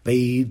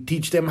 they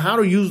teach them how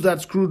to use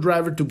that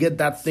screwdriver to get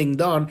that thing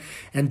done,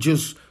 and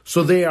just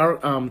so they are,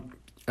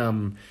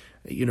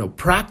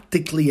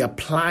 practically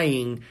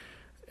applying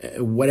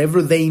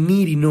whatever they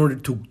need in order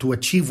to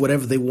achieve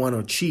whatever they want to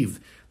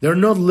achieve. They're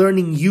not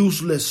learning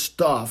useless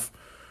stuff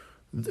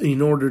in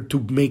order to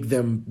make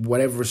them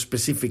whatever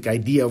specific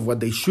idea of what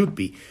they should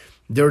be.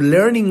 They're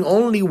learning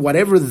only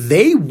whatever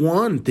they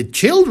want, the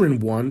children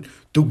want,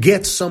 to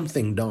get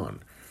something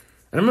done.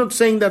 And I'm not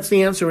saying that's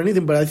the answer or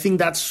anything, but I think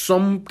that's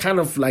some kind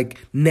of like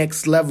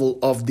next level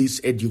of this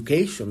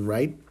education,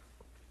 right?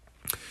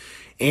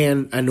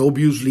 And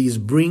obviously is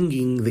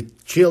bringing the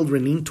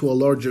children into a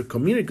larger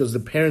community because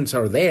the parents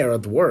are there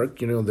at work.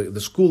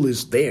 The school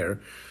is there.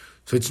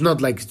 So it's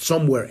not like it's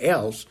somewhere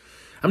else.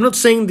 I'm not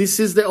saying this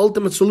is the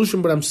ultimate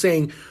solution, but I'm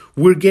saying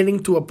we're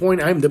getting to a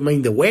point.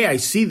 The way I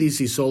see this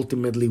is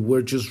ultimately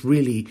we're just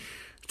really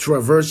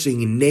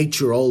traversing in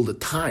nature all the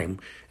time,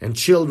 and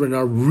children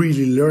are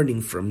really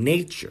learning from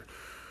nature,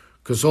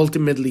 because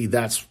ultimately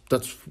that's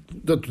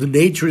the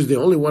nature is the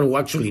only one who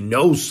actually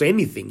knows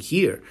anything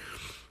here,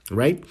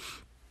 right?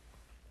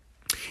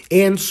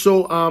 And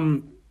so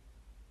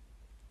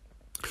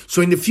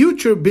in the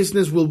future,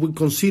 business will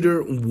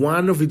consider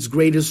one of its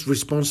greatest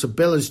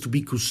responsibilities to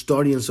be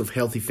custodians of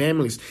healthy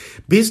families.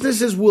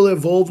 Businesses will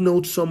evolve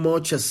not so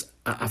much as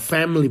a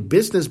family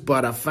business,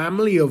 but a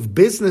family of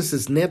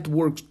businesses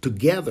networked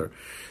together.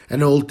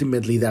 And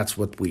ultimately, that's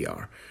what we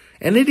are.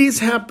 And it is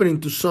happening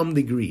to some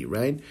degree,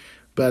 right?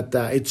 But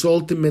it's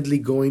ultimately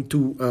going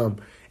to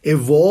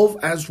evolve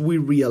as we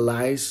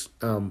realize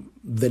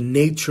the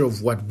nature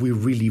of what we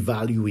really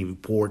value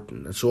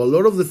important. And so a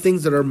lot of the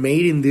things that are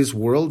made in this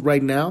world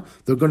right now,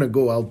 they're going to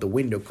go out the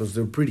window because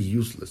they're pretty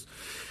useless.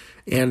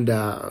 And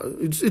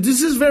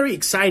this is very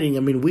exciting.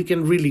 I mean, we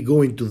can really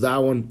go into that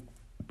one,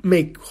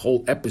 make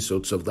whole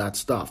episodes of that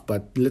stuff.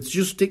 But let's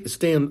just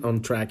stay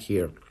on track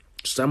here.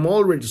 So I'm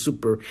already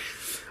super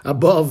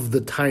above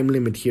the time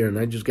limit here, and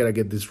I just got to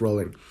get this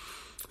rolling.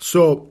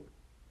 So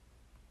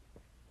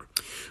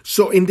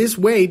in this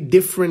way,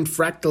 different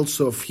fractals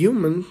of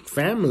human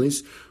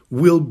families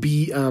will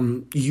be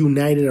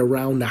united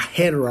around a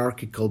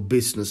hierarchical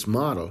business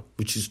model,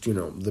 which is,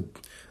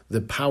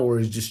 the power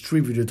is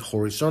distributed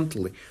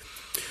horizontally.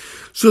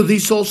 So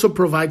this also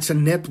provides a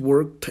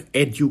networked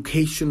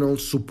educational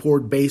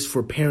support base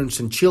for parents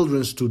and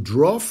children to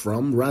draw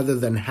from, rather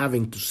than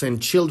having to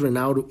send children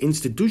out to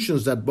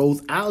institutions that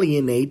both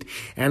alienate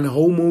and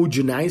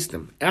homogenize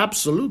them.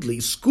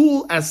 Absolutely.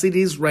 School as it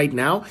is right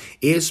now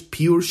is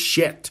pure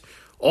shit.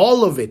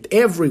 All of it,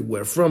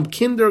 everywhere, from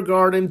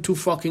kindergarten to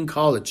fucking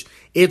college.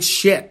 It's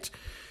shit.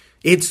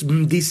 It's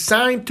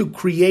designed to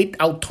create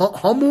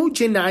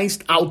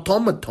homogenized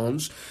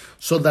automatons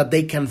so that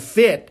they can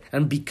fit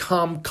and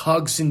become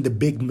cogs in the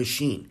big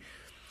machine.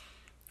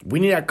 We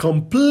need a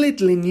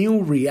completely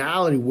new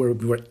reality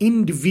where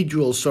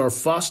individuals are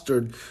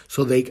fostered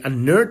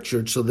and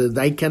nurtured so that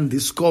they can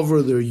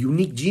discover their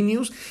unique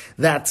genius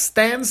that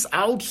stands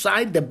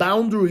outside the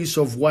boundaries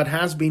of what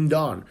has been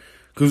done.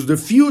 Because the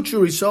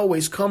future is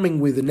always coming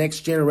with the next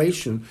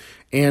generation.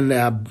 And,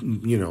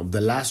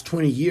 the last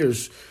 20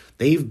 years,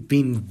 they've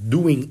been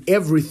doing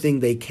everything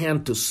they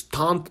can to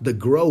stunt the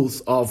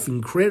growth of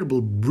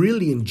incredible,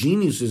 brilliant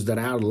geniuses that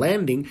are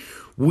landing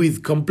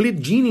with complete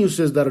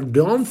geniuses that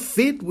don't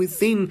fit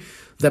within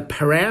the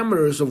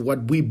parameters of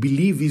what we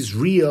believe is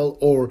real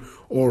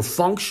or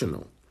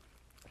functional.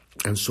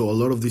 And so a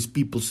lot of these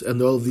people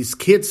and all of these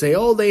kids say,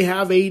 they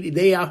have ADD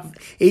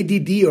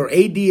or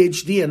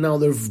ADHD, and now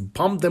they've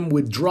pumped them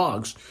with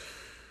drugs.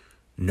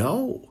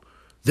 No,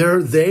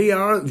 they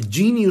are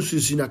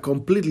geniuses in a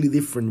completely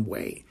different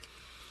way,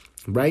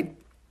 right?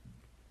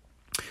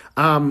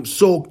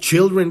 So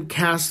children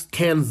can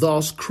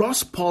thus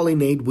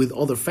cross-pollinate with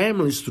other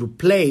families through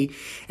play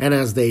and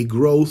as they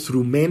grow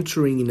through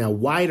mentoring in a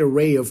wide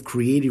array of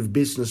creative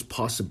business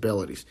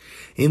possibilities.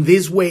 In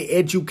this way,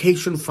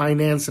 education,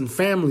 finance, and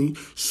family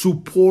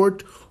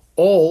support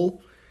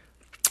all.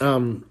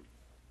 In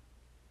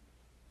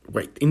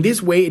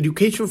this way,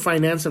 education,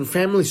 finance, and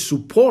family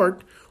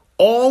support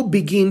all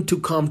begin to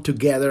come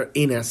together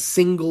in a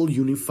single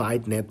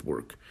unified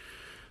network.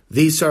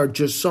 These are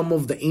just some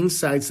of the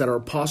insights that are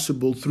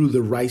possible through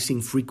the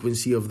rising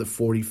frequency of the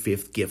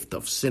 45th gift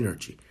of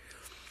synergy.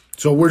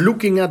 So we're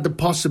looking at the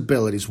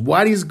possibilities.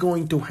 What is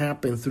going to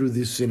happen through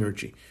this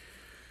synergy?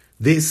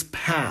 This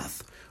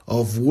path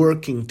of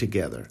working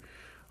together,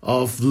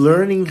 of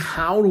learning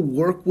how to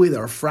work with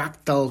our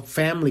fractal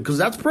family, because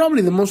that's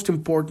probably the most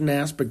important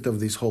aspect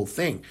of this whole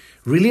thing.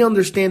 Really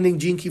understanding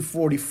Gene Key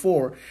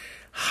 44,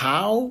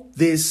 how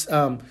this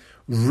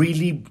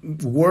really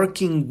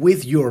working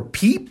with your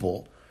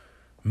people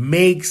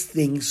makes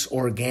things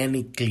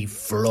organically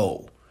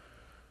flow,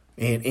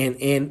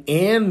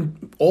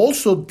 and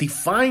also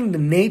define the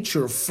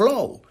nature of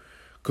flow,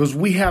 because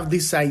we have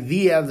this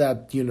idea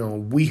that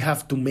we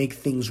have to make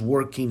things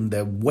work in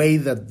the way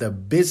that the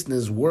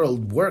business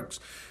world works,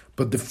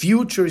 but the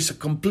future is a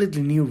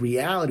completely new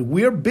reality.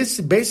 We are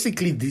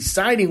basically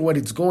deciding what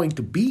it's going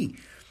to be,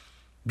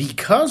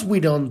 because we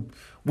don't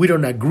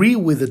agree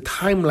with the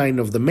timeline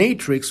of the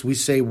Matrix. We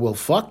say, well,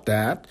 fuck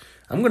that,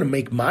 I'm going to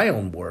make my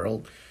own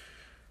world.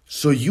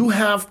 So you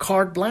have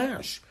carte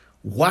blanche.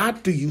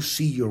 What do you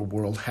see your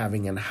world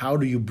having, and how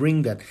do you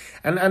bring that?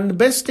 And the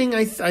best thing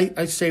I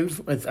say,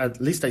 at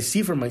least I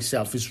see for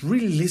myself, is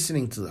really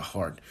listening to the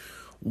heart.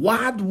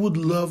 What would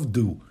love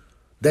do?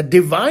 The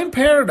divine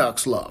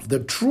paradox love,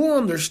 the true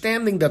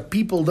understanding that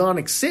people don't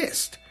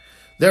exist.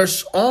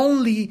 There's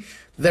only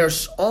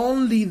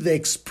the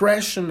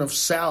expression of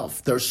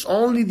self. There's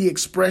only the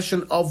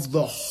expression of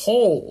the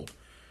whole.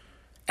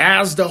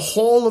 As the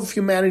whole of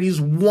humanity is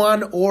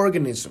one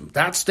organism.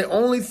 That's the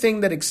only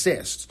thing that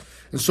exists.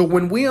 And so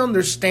when we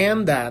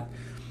understand that,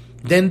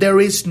 then there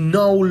is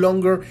no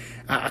longer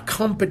a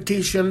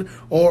competition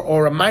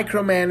or a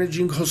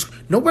micromanaging, because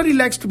nobody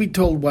likes to be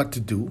told what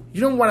to do.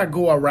 You don't want to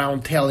go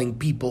around telling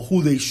people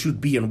who they should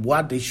be and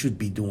what they should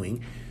be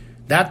doing.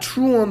 That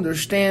true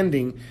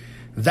understanding,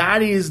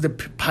 that is the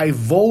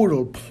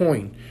pivotal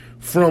point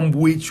from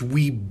which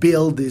we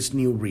build this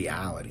new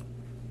reality.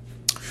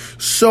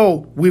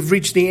 So we've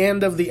reached the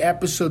end of the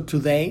episode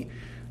today,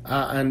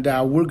 and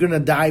we're going to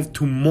dive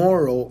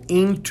tomorrow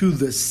into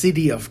the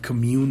city of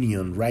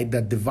communion, right?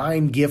 The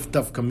divine gift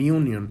of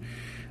communion.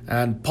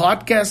 And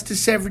podcast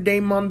is every day,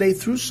 Monday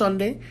through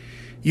Sunday.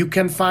 You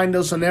can find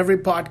us on every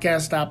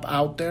podcast app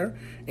out there.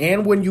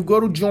 And when you go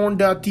to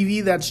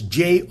journ.tv, that's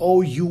JOURN.tv,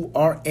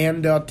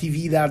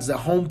 that's the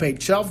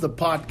homepage of the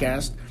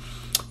podcast,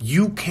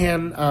 you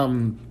can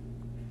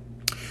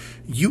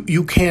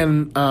You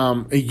can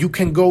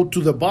go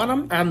to the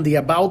bottom, and the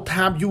About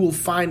tab, you will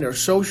find our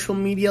social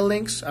media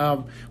links.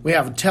 We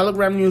have a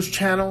Telegram news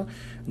channel.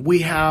 We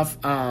have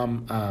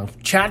a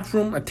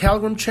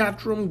Telegram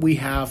chat room. We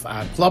have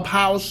a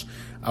Clubhouse,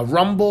 a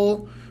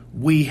Rumble.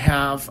 We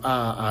have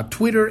a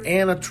Twitter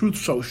and a Truth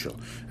Social.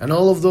 And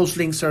all of those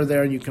links are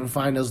there, and you can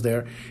find us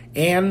there.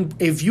 And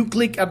if you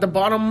click at the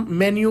bottom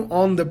menu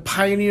on the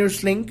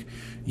Pioneers link,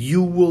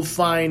 you will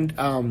find...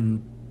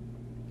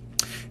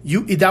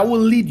 that will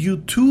lead you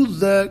to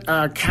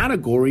the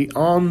category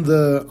on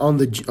the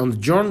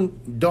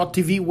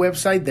Journ.tv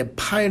website, the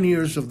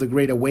Pioneers of the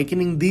Great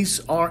Awakening.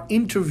 These are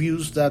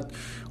interviews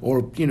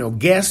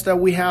guests that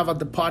we have at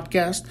the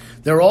podcast.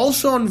 They're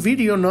also on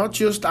video, not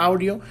just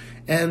audio.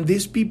 And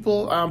these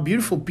people,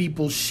 beautiful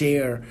people,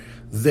 share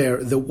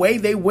the way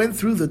they went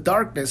through the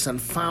darkness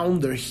and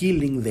found their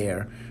healing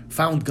there,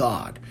 found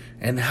God,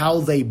 and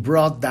how they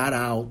brought that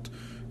out.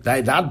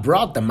 That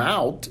brought them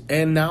out,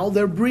 and now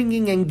they're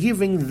bringing and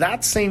giving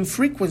that same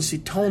frequency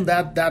tone,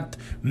 that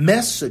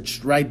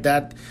message, right?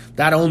 That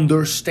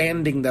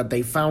understanding that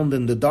they found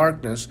in the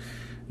darkness.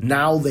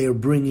 now they're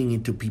bringing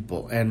it to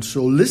people. And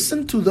so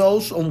listen to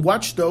those and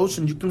watch those,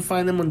 and you can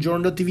find them on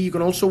Journ.tv. You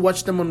can also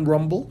watch them on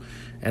Rumble,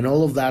 and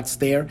all of that's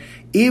there.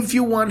 If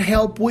you want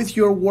help with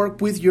your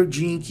work with your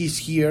Gene Keys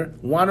here,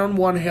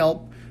 one-on-one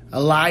help,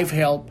 a live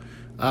help,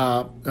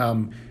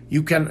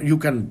 you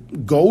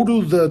can go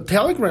to the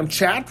Telegram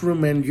chat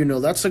room, and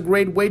that's a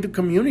great way to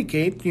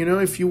communicate.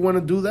 If you want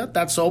to do that,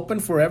 that's open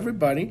for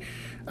everybody.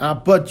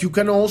 But you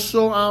can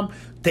also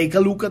take a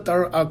look at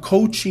our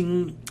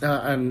coaching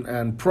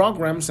and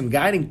programs and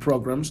guiding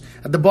programs.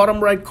 At the bottom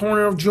right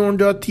corner of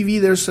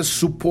Journ.tv, there's a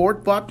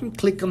support button.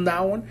 Click on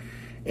that one,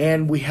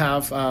 and we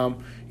have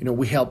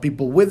we help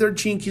people with their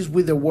Gene Keys,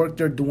 with the work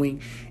they're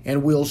doing,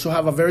 and we also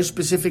have a very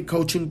specific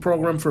coaching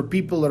program for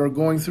people that are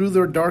going through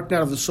their dark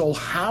night of the soul,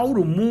 how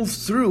to move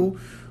through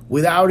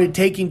without it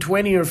taking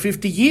 20 or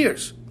 50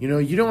 years.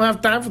 You don't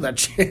have time for that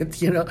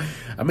shit.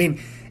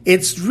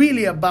 It's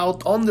really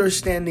about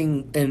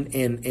understanding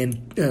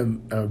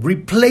and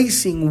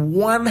replacing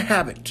one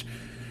habit.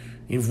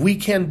 If we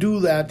can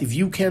do that, if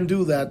you can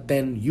do that,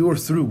 then you're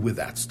through with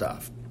that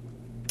stuff.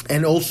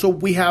 And also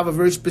we have a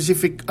very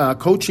specific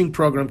coaching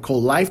program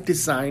called Life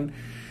Design,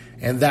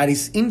 and that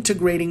is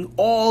integrating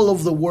all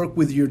of the work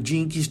with your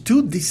Gene Keys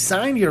to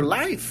design your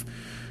life.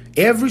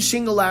 Every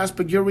single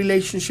aspect, your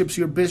relationships,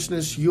 your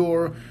business,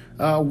 your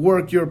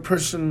work, your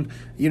person,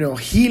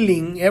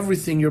 healing,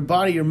 everything, your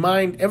body, your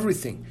mind,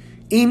 everything.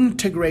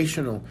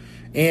 Integrational.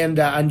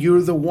 And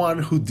you're the one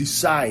who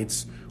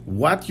decides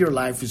what your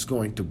life is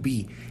going to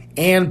be.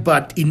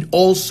 But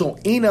also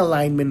in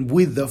alignment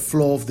with the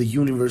flow of the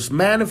universe,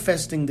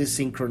 manifesting these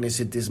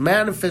synchronicities,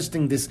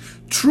 manifesting these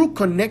true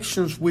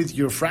connections with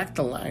your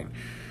fractal line.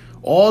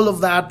 All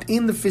of that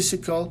in the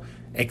physical,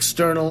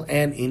 external,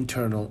 and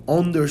internal,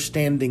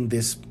 understanding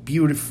this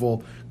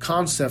beautiful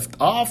concept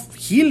of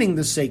healing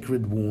the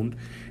sacred wound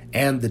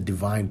and the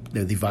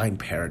divine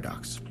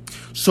paradox.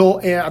 So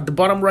at the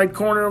bottom right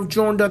corner of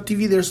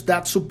Journ.tv, there's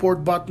that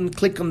support button.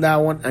 Click on that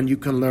one, and you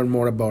can learn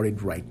more about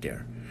it right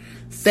there.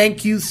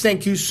 Thank you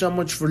so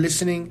much for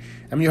listening.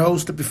 I'm your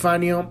host,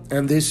 Epifanio,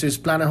 and this is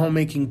Planet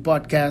Homemaking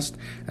Podcast,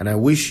 and I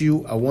wish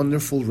you a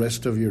wonderful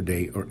rest of your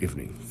day or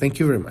evening. Thank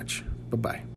you very much. Bye-bye.